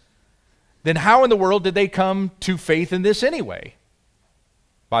foolishness, then how in the world did they come to faith in this anyway?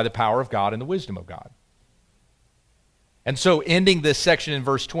 By the power of God and the wisdom of God. And so ending this section in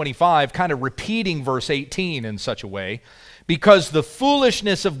verse 25, kind of repeating verse 18 in such a way, because the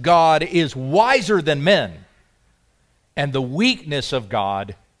foolishness of God is wiser than men, and the weakness of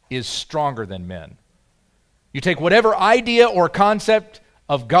God is stronger than men. You take whatever idea or concept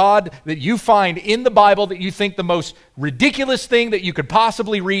of God that you find in the Bible that you think the most ridiculous thing that you could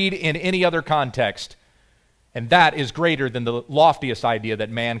possibly read in any other context, and that is greater than the loftiest idea that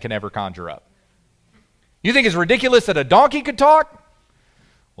man can ever conjure up. You think it's ridiculous that a donkey could talk?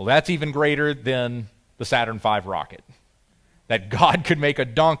 Well, that's even greater than the Saturn V rocket. That God could make a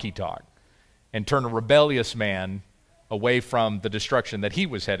donkey talk and turn a rebellious man away from the destruction that he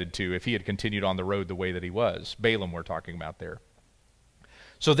was headed to if he had continued on the road the way that he was. Balaam we're talking about there.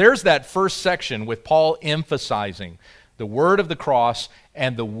 So there's that first section with Paul emphasizing the word of the cross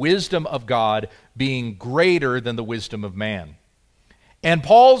and the wisdom of God being greater than the wisdom of man. And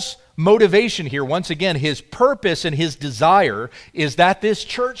Paul's motivation here, once again, his purpose and his desire is that this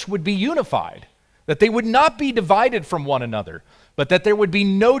church would be unified, that they would not be divided from one another, but that there would be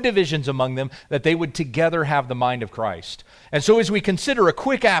no divisions among them, that they would together have the mind of Christ. And so as we consider a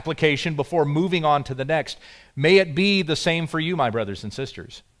quick application before moving on to the next, may it be the same for you, my brothers and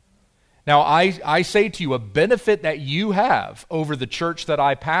sisters. Now, I say to you, a benefit that you have over the church that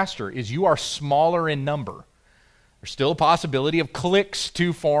I pastor is you are smaller in number. There's still a possibility of cliques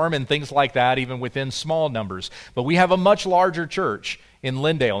to form and things like that, even within small numbers. But we have a much larger church in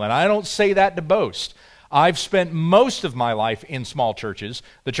Lindale, and I don't say that to boast. I've spent most of my life in small churches.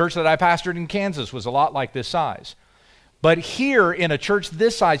 The church that I pastored in Kansas was a lot like this size. But here, in a church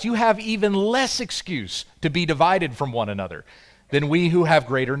this size, you have even less excuse to be divided from one another than we who have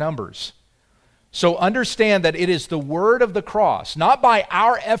greater numbers. So understand that it is the word of the cross, not by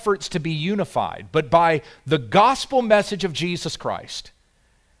our efforts to be unified, but by the gospel message of Jesus Christ,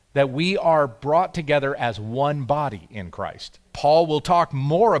 that we are brought together as one body in Christ. Paul will talk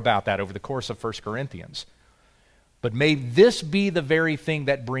more about that over the course of 1 Corinthians. But may this be the very thing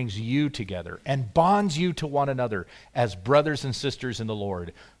that brings you together and bonds you to one another as brothers and sisters in the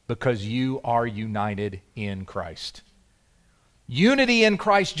Lord, because you are united in Christ. Unity in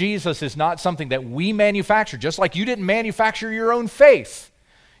Christ Jesus is not something that we manufacture, just like you didn't manufacture your own faith.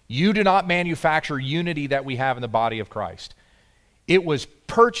 You do not manufacture unity that we have in the body of Christ. It was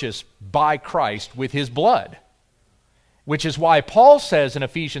purchased by Christ with his blood, which is why Paul says in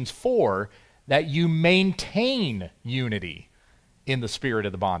Ephesians 4 that you maintain unity in the spirit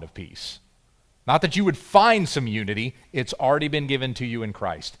of the bond of peace. Not that you would find some unity, it's already been given to you in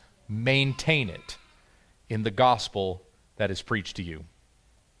Christ. Maintain it in the gospel that is preached to you.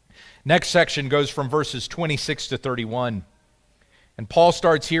 Next section goes from verses 26 to 31. And Paul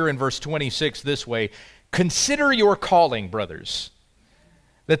starts here in verse 26 this way: "Consider your calling, brothers,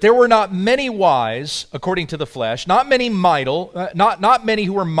 that there were not many wise according to the flesh, not many not many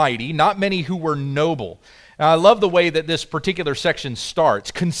who were mighty, not many who were noble." Now, I love the way that this particular section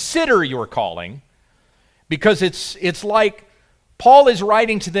starts. Consider your calling, because it's like Paul is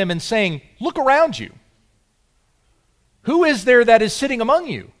writing to them and saying, look around you. Who is there that is sitting among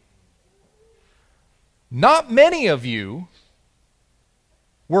you? Not many of you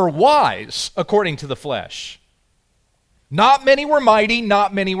were wise according to the flesh. Not many were mighty,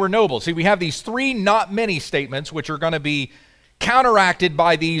 not many were noble. See, we have these three not many statements, which are going to be counteracted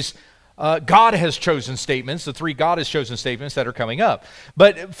by these God has chosen statements, the three God has chosen statements that are coming up.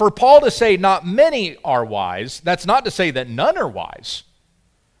 But for Paul to say not many are wise, that's not to say that none are wise.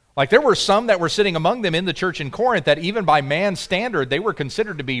 Like, there were some that were sitting among them in the church in Corinth that even by man's standard, they were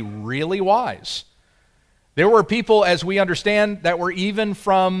considered to be really wise. There were people, as we understand, that were even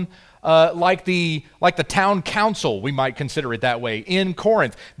from like the town council, we might consider it that way, in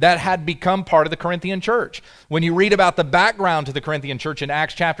Corinth, that had become part of the Corinthian church. When you read about the background to the Corinthian church in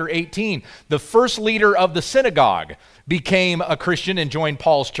Acts chapter 18, the first leader of the synagogue became a Christian and joined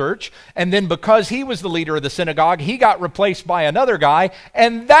Paul's church, and then because he was the leader of the synagogue, he got replaced by another guy,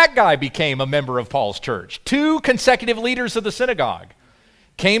 and that guy became a member of Paul's church. 2 consecutive leaders of the synagogue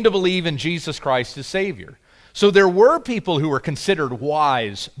came to believe in Jesus Christ as Savior. So there were people who were considered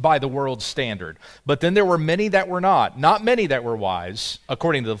wise by the world's standard, but then there were many that were not. Not many that were wise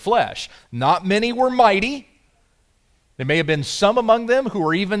according to the flesh. Not many were mighty. There may have been some among them who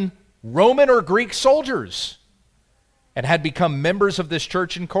were even Roman or Greek soldiers and had become members of this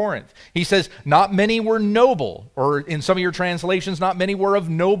church in Corinth. He says, not many were noble, or in some of your translations, not many were of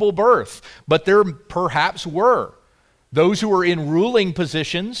noble birth, but there perhaps were those who were in ruling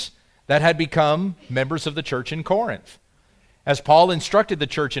positions that had become members of the church in Corinth. As Paul instructed the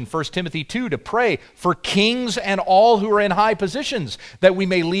church in 1 Timothy 2 to pray for kings and all who are in high positions, that we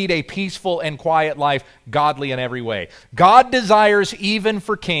may lead a peaceful and quiet life, godly in every way. God desires even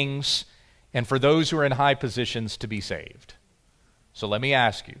for kings and for those who are in high positions to be saved. So let me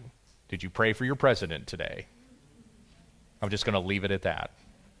ask you, did you pray for your president today? I'm just going to leave it at that.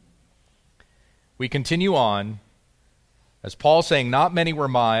 We continue on. As Paul's saying, not many were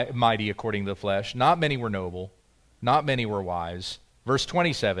mighty according to the flesh, not many were noble, not many were wise. Verse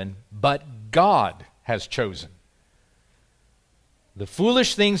 27, but God has chosen the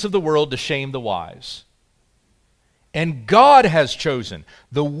foolish things of the world to shame the wise. And God has chosen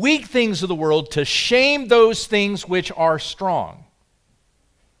the weak things of the world to shame those things which are strong.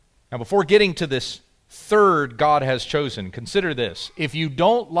 Now, before getting to this third God has chosen, consider this. If you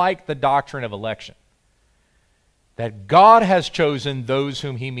don't like the doctrine of election, that God has chosen those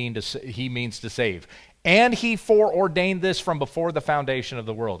whom he means to save. And he foreordained this from before the foundation of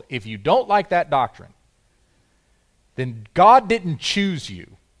the world. If you don't like that doctrine, then God didn't choose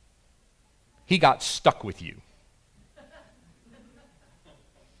you. He got stuck with you.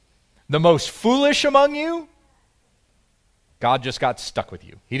 The most foolish among you, God just got stuck with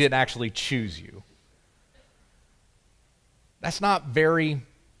you. He didn't actually choose you. That's not very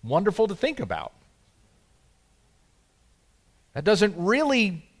wonderful to think about. That doesn't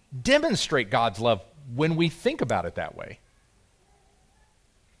really demonstrate God's love when we think about it that way.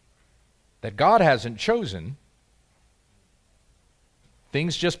 That God hasn't chosen.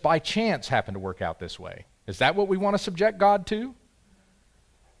 Things just by chance happen to work out this way. Is that what we want to subject God to?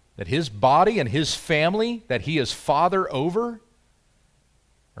 That his body and his family that he is father over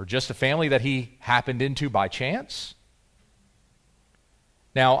are just a family that he happened into by chance?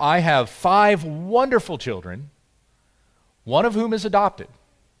 Now, I have 5 wonderful children, one of whom is adopted,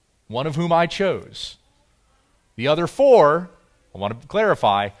 one of whom I chose. The other 4, I want to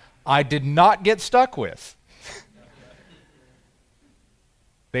clarify, I did not get stuck with.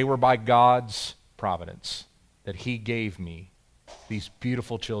 They were by God's providence that he gave me these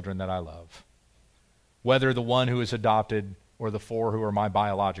beautiful children that I love. Whether the one who is adopted or the 4 who are my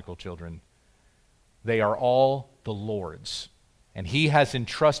biological children, they are all the Lord's, and he has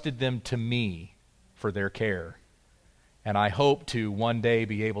entrusted them to me for their care. And I hope to one day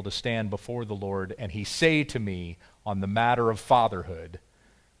be able to stand before the Lord and he say to me on the matter of fatherhood,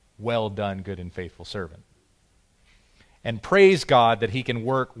 "Well done, good and faithful servant." And praise God that he can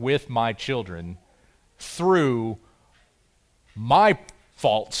work with my children through my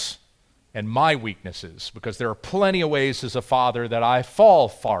faults and my weaknesses, because there are plenty of ways as a father that I fall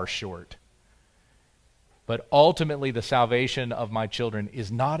far short. But ultimately, the salvation of my children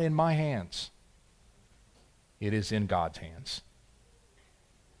is not in my hands. It is in God's hands.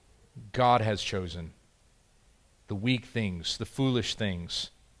 God has chosen the weak things, the foolish things.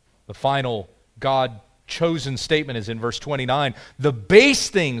 The final God-chosen statement is in verse 29. The base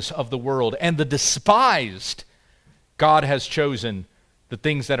things of the world and the despised, God has chosen the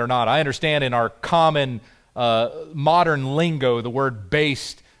things that are not. I understand in our common modern lingo, the word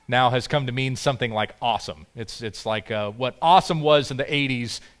based now has come to mean something like awesome. It's like what awesome was in the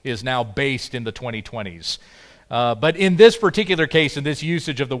 80s is now based in the 2020s. But in this particular case, in this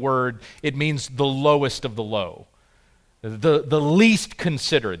usage of the word, it means the lowest of the low, the least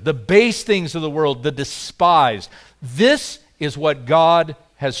considered, the base things of the world, the despised. This is what God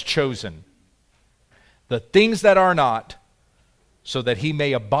has chosen, the things that are not, so that he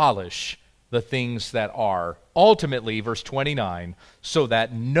may abolish the things that are. Ultimately, verse 29, so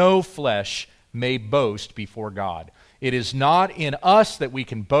that no flesh may boast before God. It is not in us that we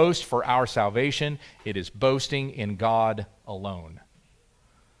can boast for our salvation. It is boasting in God alone.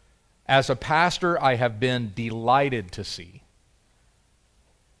 As a pastor, I have been delighted to see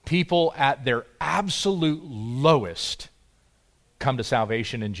people at their absolute lowest come to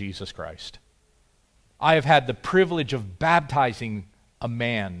salvation in Jesus Christ. I have had the privilege of baptizing a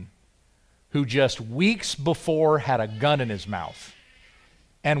man who just weeks before had a gun in his mouth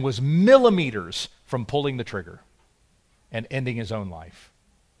and was millimeters from pulling the trigger and ending his own life.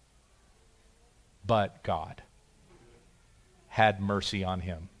 But God had mercy on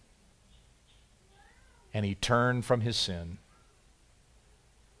him, and he turned from his sin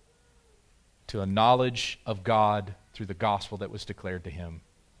to a knowledge of God through the gospel that was declared to him,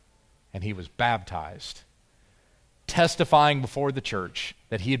 and he was baptized, testifying before the church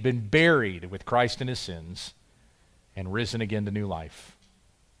that he had been buried with Christ in his sins and risen again to new life.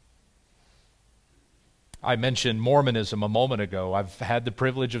 I mentioned Mormonism a moment ago. I've had the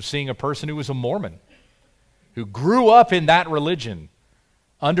privilege of seeing a person who was a Mormon, who grew up in that religion,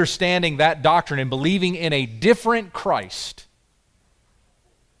 understanding that doctrine and believing in a different Christ,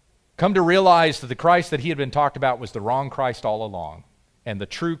 come to realize that the Christ that he had been talked about was the wrong Christ all along, and the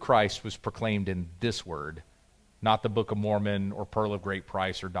true Christ was proclaimed in this word, not the Book of Mormon or Pearl of Great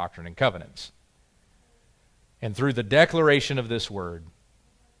Price or Doctrine and Covenants. And through the declaration of this word,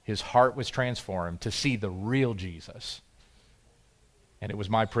 his heart was transformed to see the real Jesus. And it was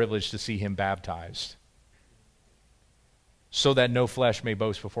my privilege to see him baptized, so that no flesh may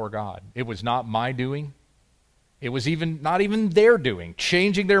boast before God. It was not my doing. It was not even their doing,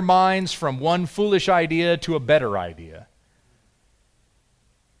 changing their minds from one foolish idea to a better idea.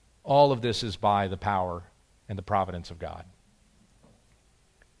 All of this is by the power and the providence of God,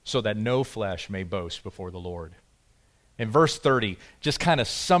 so that no flesh may boast before the Lord. In verse 30, just kind of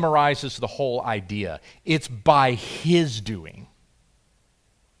summarizes the whole idea. It's by his doing.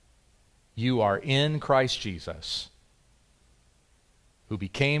 You are in Christ Jesus, who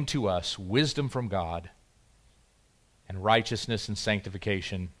became to us wisdom from God and righteousness and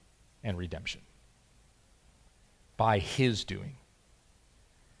sanctification and redemption. By his doing.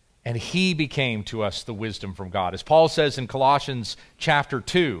 And he became to us the wisdom from God. As Paul says in Colossians chapter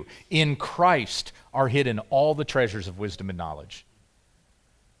 2, in Christ are hidden all the treasures of wisdom and knowledge.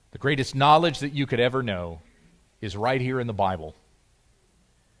 The greatest knowledge that you could ever know is right here in the Bible.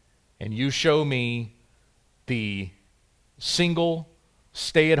 And you show me the single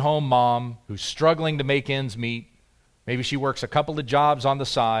stay-at-home mom who's struggling to make ends meet. Maybe she works a couple of jobs on the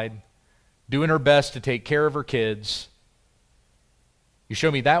side, doing her best to take care of her kids. You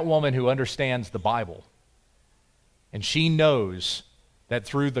show me that woman who understands the Bible, and she knows that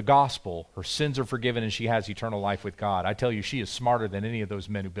through the gospel, her sins are forgiven and she has eternal life with God. I tell you, she is smarter than any of those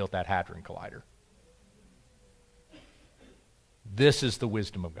men who built that Hadron Collider. This is the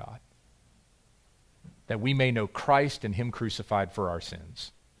wisdom of God, that we may know Christ and him crucified for our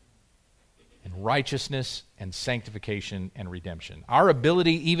sins, and righteousness and sanctification and redemption. Our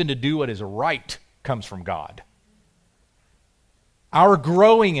ability even to do what is right comes from God. Our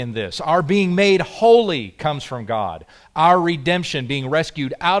growing in this, our being made holy comes from God. Our redemption, being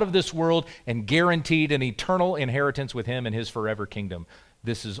rescued out of this world and guaranteed an eternal inheritance with him in his forever kingdom.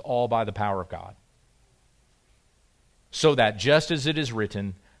 This is all by the power of God. So that just as it is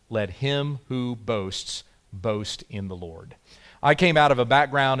written, let him who boasts boast in the Lord. I came out of a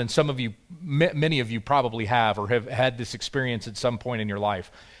background, and some of you, many of you probably have or have had this experience at some point in your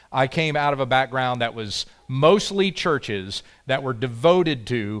life. I came out of a background that was mostly churches that were devoted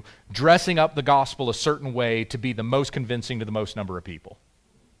to dressing up the gospel a certain way to be the most convincing to the most number of people.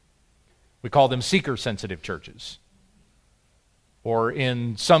 We call them seeker-sensitive churches. Or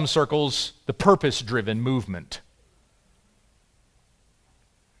in some circles, the purpose-driven movement,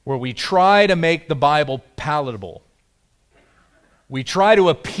 where we try to make the Bible palatable. We try to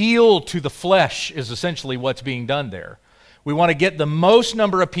appeal to the flesh is essentially what's being done there. We want to get the most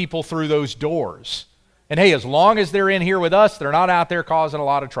number of people through those doors. And hey, as long as they're in here with us, they're not out there causing a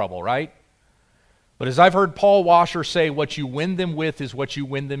lot of trouble, right? But as I've heard Paul Washer say, what you win them with is what you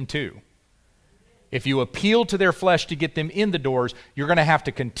win them to. If you appeal to their flesh to get them in the doors, you're going to have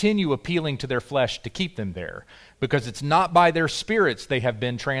to continue appealing to their flesh to keep them there, because it's not by their spirits they have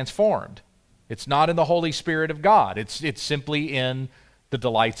been transformed. It's not in the Holy Spirit of God. It's simply in the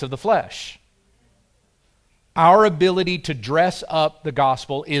delights of the flesh. Our ability to dress up the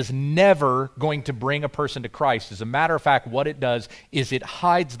gospel is never going to bring a person to Christ. As a matter of fact, what it does is it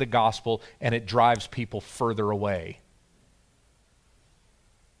hides the gospel and it drives people further away.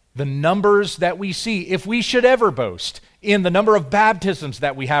 The numbers that we see, if we should ever boast in the number of baptisms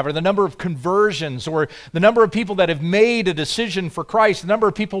that we have, or the number of conversions, or the number of people that have made a decision for Christ, the number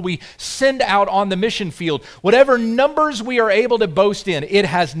of people we send out on the mission field, whatever numbers we are able to boast in, it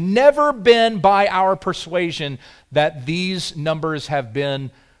has never been by our persuasion that these numbers have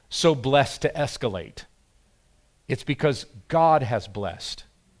been so blessed to escalate. It's because God has blessed.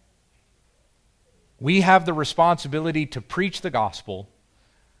 We have the responsibility to preach the gospel.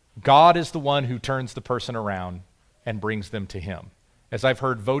 God is the one who turns the person around and brings them to him. As I've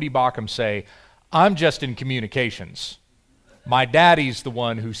heard Vodi Bakum say, I'm just in communications. My daddy's the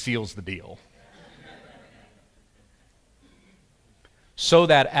one who seals the deal. So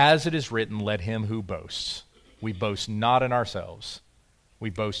that as it is written, let him who boasts. We boast not in ourselves. We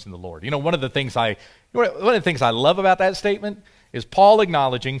boast in the Lord. You know, one of the things I love about that statement is Paul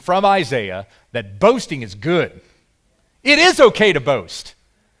acknowledging from Isaiah that boasting is good. It is okay to boast,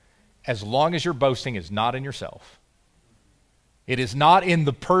 as long as your boasting is not in yourself. It is not in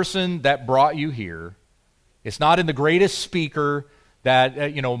the person that brought you here. It's not in the greatest speaker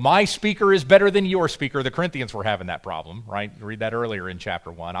that, my speaker is better than your speaker. The Corinthians were having that problem, right? Read that earlier in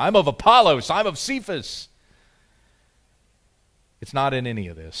chapter 1. I'm of Apollos, I'm of Cephas. It's not in any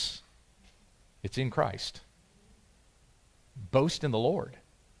of this. It's in Christ. Boast in the Lord.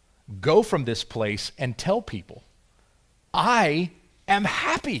 Go from this place and tell people, I am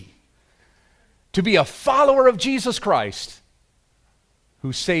happy to be a follower of Jesus Christ,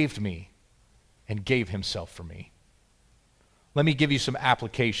 who saved me and gave himself for me. Let me give you some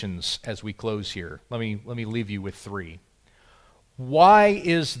applications as we close here. Let me leave you with 3. Why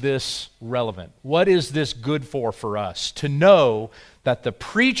is this relevant? What is this good for us? To know that the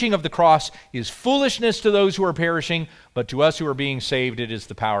preaching of the cross is foolishness to those who are perishing, but to us who are being saved, it is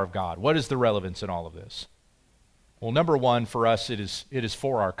the power of God. What is the relevance in all of this? Well, number 1, for us, it is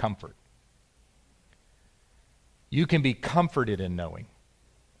for our comfort. You can be comforted in knowing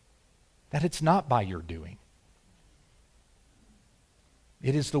that it's not by your doing.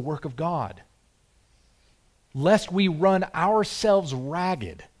 It is the work of God. Lest we run ourselves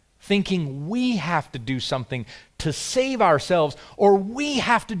ragged, thinking we have to do something to save ourselves, or we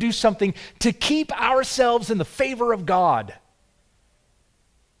have to do something to keep ourselves in the favor of God.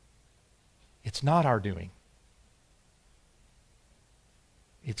 It's not our doing.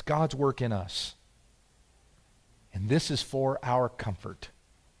 It's God's work in us. And this is for our comfort,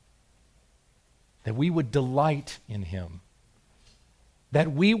 that we would delight in him, that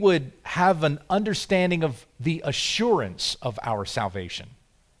we would have an understanding of the assurance of our salvation.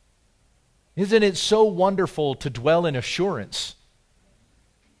 Isn't it so wonderful to dwell in assurance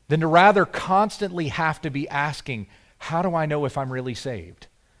than to rather constantly have to be asking, how do I know if I'm really saved?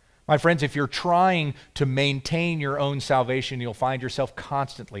 My friends, if you're trying to maintain your own salvation, you'll find yourself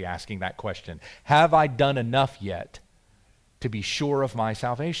constantly asking that question. Have I done enough yet to be sure of my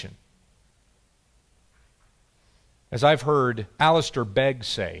salvation? As I've heard Alistair Begg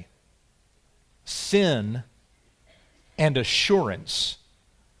say, sin and assurance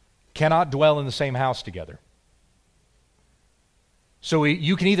cannot dwell in the same house together. So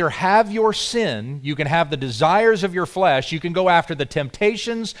you can either have your sin, you can have the desires of your flesh, you can go after the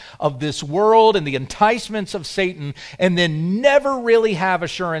temptations of this world and the enticements of Satan, and then never really have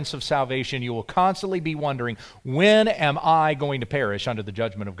assurance of salvation. You will constantly be wondering, when am I going to perish under the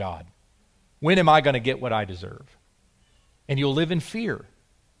judgment of God? When am I going to get what I deserve? And you'll live in fear.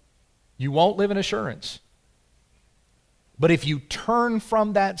 You won't live in assurance. But if you turn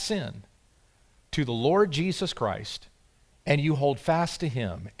from that sin to the Lord Jesus Christ, and you hold fast to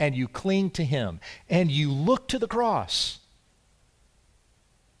him, and you cling to him, and you look to the cross,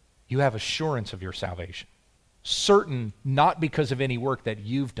 you have assurance of your salvation. Certain not because of any work that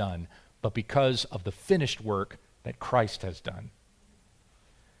you've done, but because of the finished work that Christ has done.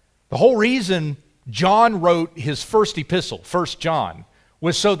 The whole reason John wrote his first epistle, 1 John,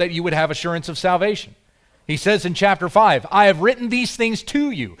 was so that you would have assurance of salvation. He says in chapter 5, I have written these things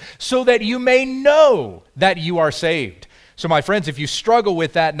to you so that you may know that you are saved. So my friends, if you struggle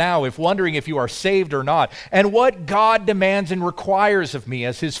with that now, if wondering if you are saved or not, and what God demands and requires of me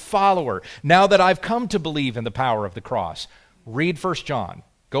as his follower, now that I've come to believe in the power of the cross, read 1 John.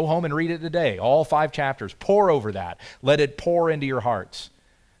 Go home and read it today, all 5 chapters. Pour over that. Let it pour into your hearts,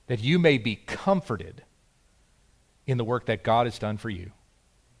 that you may be comforted in the work that God has done for you.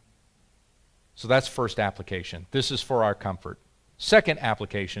 So that's first application. This is for our comfort. Second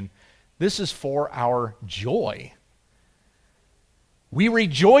application, this is for our joy. We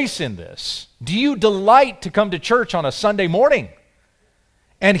rejoice in this. Do you delight to come to church on a Sunday morning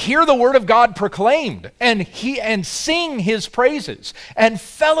and hear the word of God proclaimed and sing his praises and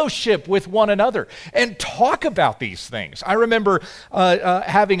fellowship with one another and talk about these things? I remember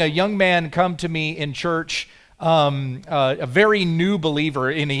having a young man come to me in church, a very new believer,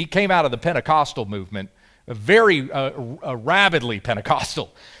 and he came out of the Pentecostal movement, very rabidly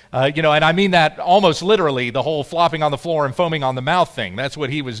Pentecostal. And I mean that almost literally, the whole flopping on the floor and foaming on the mouth thing. That's what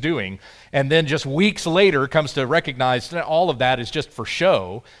he was doing. And then just weeks later comes to recognize that all of that is just for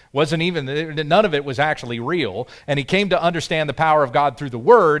show. None of it was actually real. And he came to understand the power of God through the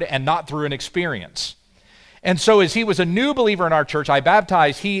Word and not through an experience. And so as he was a new believer in our church, I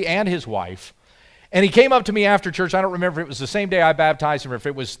baptized he and his wife. And he came up to me after church. I don't remember if it was the same day I baptized him or if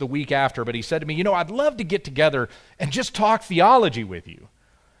it was the week after, but he said to me, I'd love to get together and just talk theology with you.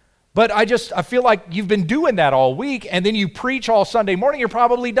 But I feel like you've been doing that all week, and then you preach all Sunday morning, you're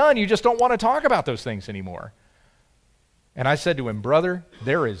probably done. You just don't want to talk about those things anymore. And I said to him, brother,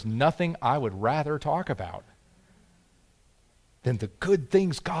 there is nothing I would rather talk about than the good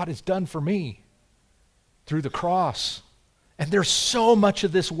things God has done for me through the cross. And there's so much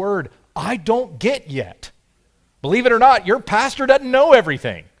of this word I don't get yet. Believe it or not, your pastor doesn't know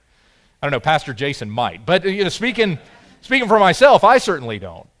everything. I don't know, Pastor Jason might, but speaking for myself, I certainly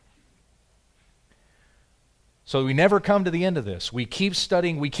don't. So we never come to the end of this. We keep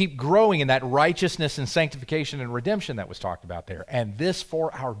studying, we keep growing in that righteousness and sanctification and redemption that was talked about there. And this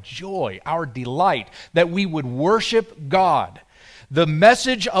for our joy, our delight, that we would worship God. The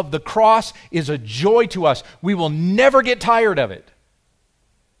message of the cross is a joy to us. We will never get tired of it.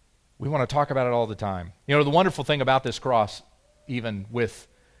 We want to talk about it all the time. The wonderful thing about this cross, even with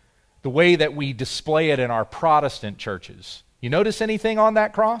the way that we display it in our Protestant churches, you notice anything on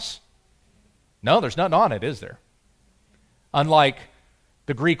that cross? No, there's nothing on it, is there? Unlike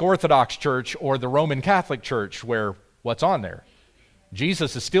the Greek Orthodox Church or the Roman Catholic Church, where what's on there?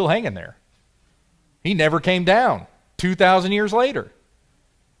 Jesus is still hanging there. He never came down 2,000 years later.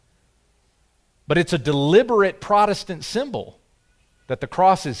 But it's a deliberate Protestant symbol that the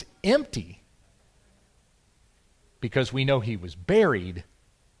cross is empty because we know he was buried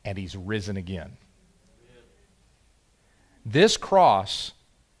and he's risen again. This cross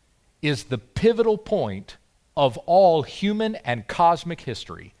is the pivotal point of all human and cosmic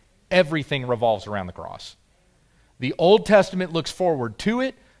history. Everything revolves around the cross. The Old Testament looks forward to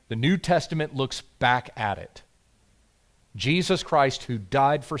it. The New Testament looks back at it. Jesus Christ, who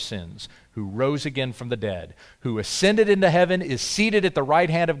died for sins, who rose again from the dead, who ascended into heaven, is seated at the right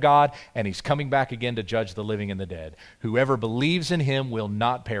hand of God, and he's coming back again to judge the living and the dead. Whoever believes in him will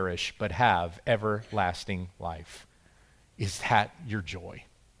not perish, but have everlasting life. Is that your joy?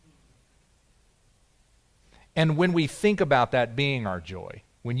 And when we think about that being our joy,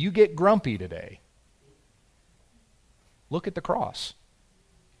 when you get grumpy today, look at the cross.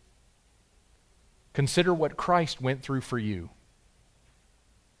 Consider what Christ went through for you.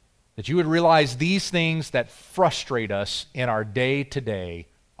 That you would realize these things that frustrate us in our day-to-day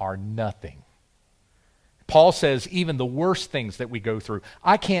are nothing. Paul says even the worst things that we go through,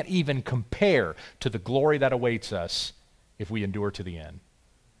 I can't even compare to the glory that awaits us if we endure to the end.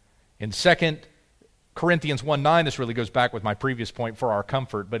 In 2 Corinthians 1:9, this really goes back with my previous point for our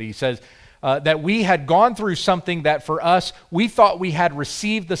comfort, but he says that we had gone through something that for us, we thought we had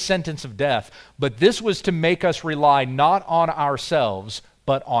received the sentence of death, but this was to make us rely not on ourselves,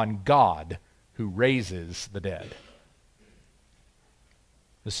 but on God who raises the dead.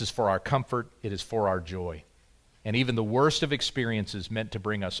 This is for our comfort, it is for our joy. And even the worst of experiences meant to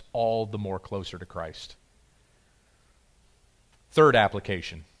bring us all the more closer to Christ. Third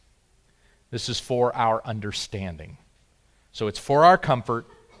application. This is for our understanding. So it's for our comfort,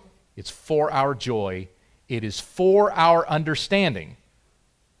 it's for our joy, it is for our understanding.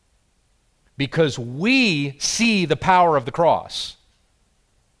 Because we see the power of the cross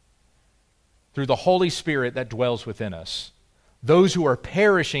through the Holy Spirit that dwells within us. Those who are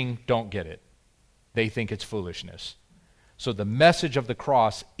perishing don't get it. They think it's foolishness. So the message of the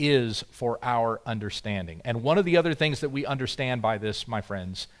cross is for our understanding. And one of the other things that we understand by this, my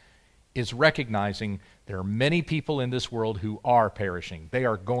friends, is recognizing there are many people in this world who are perishing. They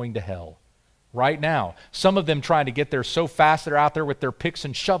are going to hell right now. Some of them trying to get there so fast they're out there with their picks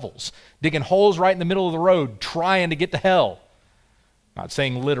and shovels, digging holes right in the middle of the road, trying to get to hell. Not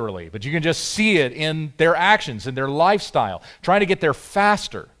saying literally, but you can just see it in their actions, in their lifestyle, trying to get there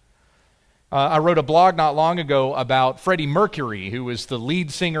faster. I wrote a blog not long ago about Freddie Mercury, who was the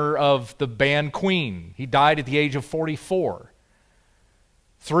lead singer of the band Queen. He died at the age of 44.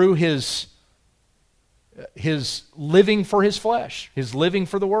 Through his living for his flesh, his living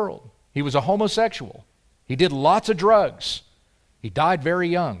for the world. He was a homosexual. He did lots of drugs. He died very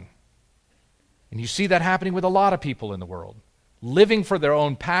young. And you see that happening with a lot of people in the world. Living for their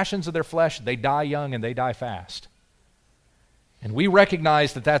own passions of their flesh, they die young and they die fast. And we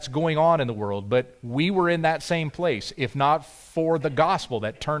recognize that that's going on in the world, but we were in that same place, if not for the gospel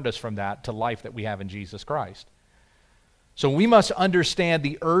that turned us from that to life that we have in Jesus Christ. So we must understand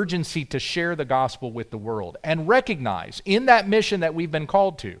the urgency to share the gospel with the world and recognize in that mission that we've been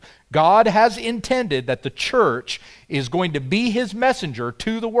called to, God has intended that the church is going to be his messenger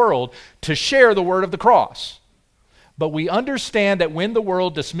to the world to share the word of the cross. But we understand that when the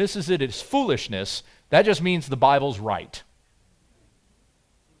world dismisses it as foolishness, that just means the Bible's right.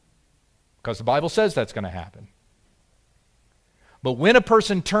 Because the Bible says that's going to happen. But when a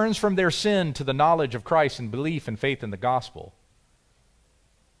person turns from their sin to the knowledge of Christ and belief and faith in the gospel,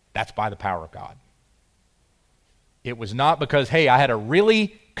 that's by the power of God. It was not because, hey, I had a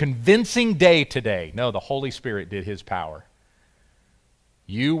really convincing day today. No, the Holy Spirit did his power.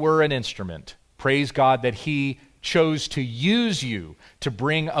 You were an instrument. Praise God that he chose to use you to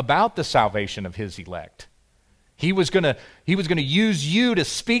bring about the salvation of his elect. He was going to use you to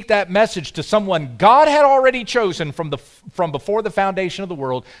speak that message to someone God had already chosen from before the foundation of the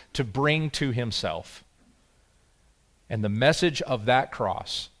world to bring to himself. And the message of that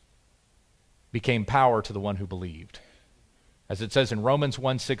cross became power to the one who believed. As it says in Romans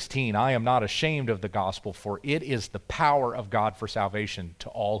 1:16, I am not ashamed of the gospel, for it is the power of God for salvation to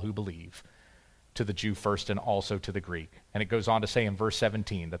all who believe, to the Jew first and also to the Greek. And it goes on to say in verse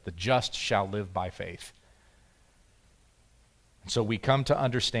 17 that the just shall live by faith. So we come to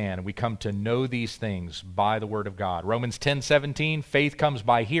understand, we come to know these things by the word of God. Romans 10:17, faith comes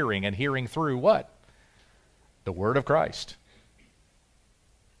by hearing, and hearing through what? The word of Christ.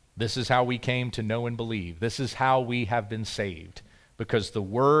 This is how we came to know and believe. This is how we have been saved, because the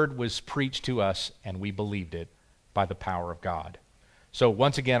word was preached to us and we believed it by the power of God. So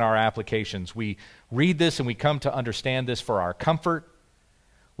once again, our applications. We read this and we come to understand this for our comfort.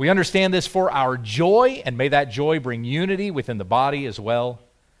 We understand this for our joy, and may that joy bring unity within the body as well.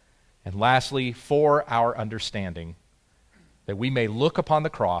 And lastly, for our understanding, that we may look upon the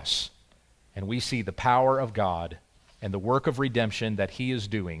cross and we see the power of God and the work of redemption that he is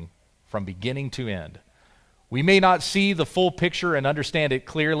doing from beginning to end. We may not see the full picture and understand it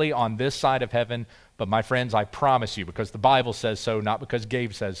clearly on this side of heaven, but my friends, I promise you, because the Bible says so, not because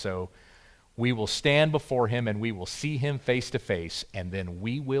Gabe says so, we will stand before him and we will see him face to face, and then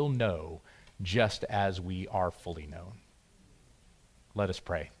we will know just as we are fully known. Let us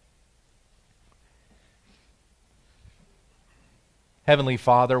pray. Heavenly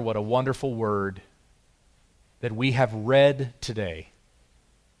Father, what a wonderful word that we have read today,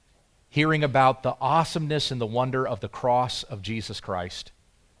 hearing about the awesomeness and the wonder of the cross of Jesus Christ.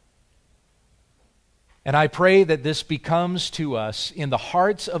 And I pray that this becomes to us in the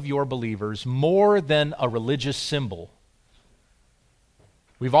hearts of your believers more than a religious symbol.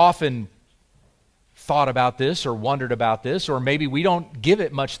 We've often thought about this or wondered about this, or maybe we don't give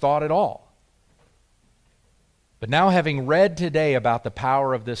it much thought at all. But now, having read today about the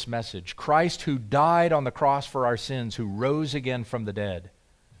power of this message, Christ who died on the cross for our sins, who rose again from the dead,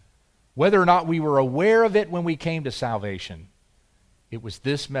 whether or not we were aware of it when we came to salvation, it was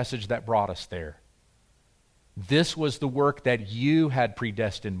this message that brought us there. This was the work that you had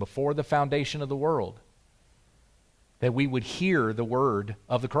predestined before the foundation of the world, that we would hear the word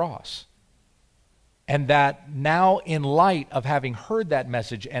of the cross. And that now, in light of having heard that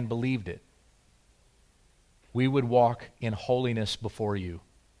message and believed it, we would walk in holiness before you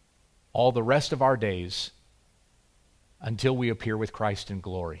all the rest of our days, until we appear with Christ in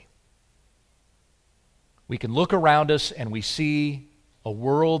glory. We can look around us and we see a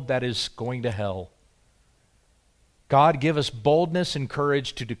world that is going to hell. God, give us boldness and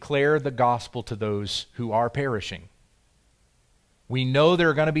courage to declare the gospel to those who are perishing. We know there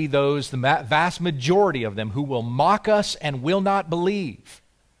are going to be those, the vast majority of them, who will mock us and will not believe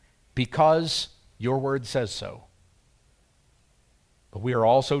because your word says so. But we are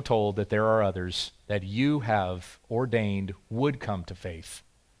also told that there are others that you have ordained would come to faith.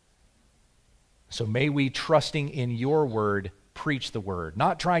 So may we, trusting in your word, preach the word,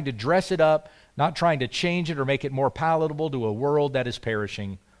 not trying to dress it up, not trying to change it or make it more palatable to a world that is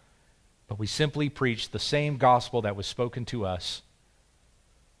perishing, but we simply preach the same gospel that was spoken to us,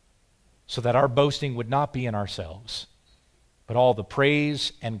 so that our boasting would not be in ourselves, but all the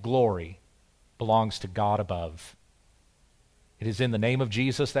praise and glory belongs to God above. It is in the name of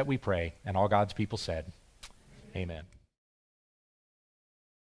Jesus that we pray, and all God's people said, amen.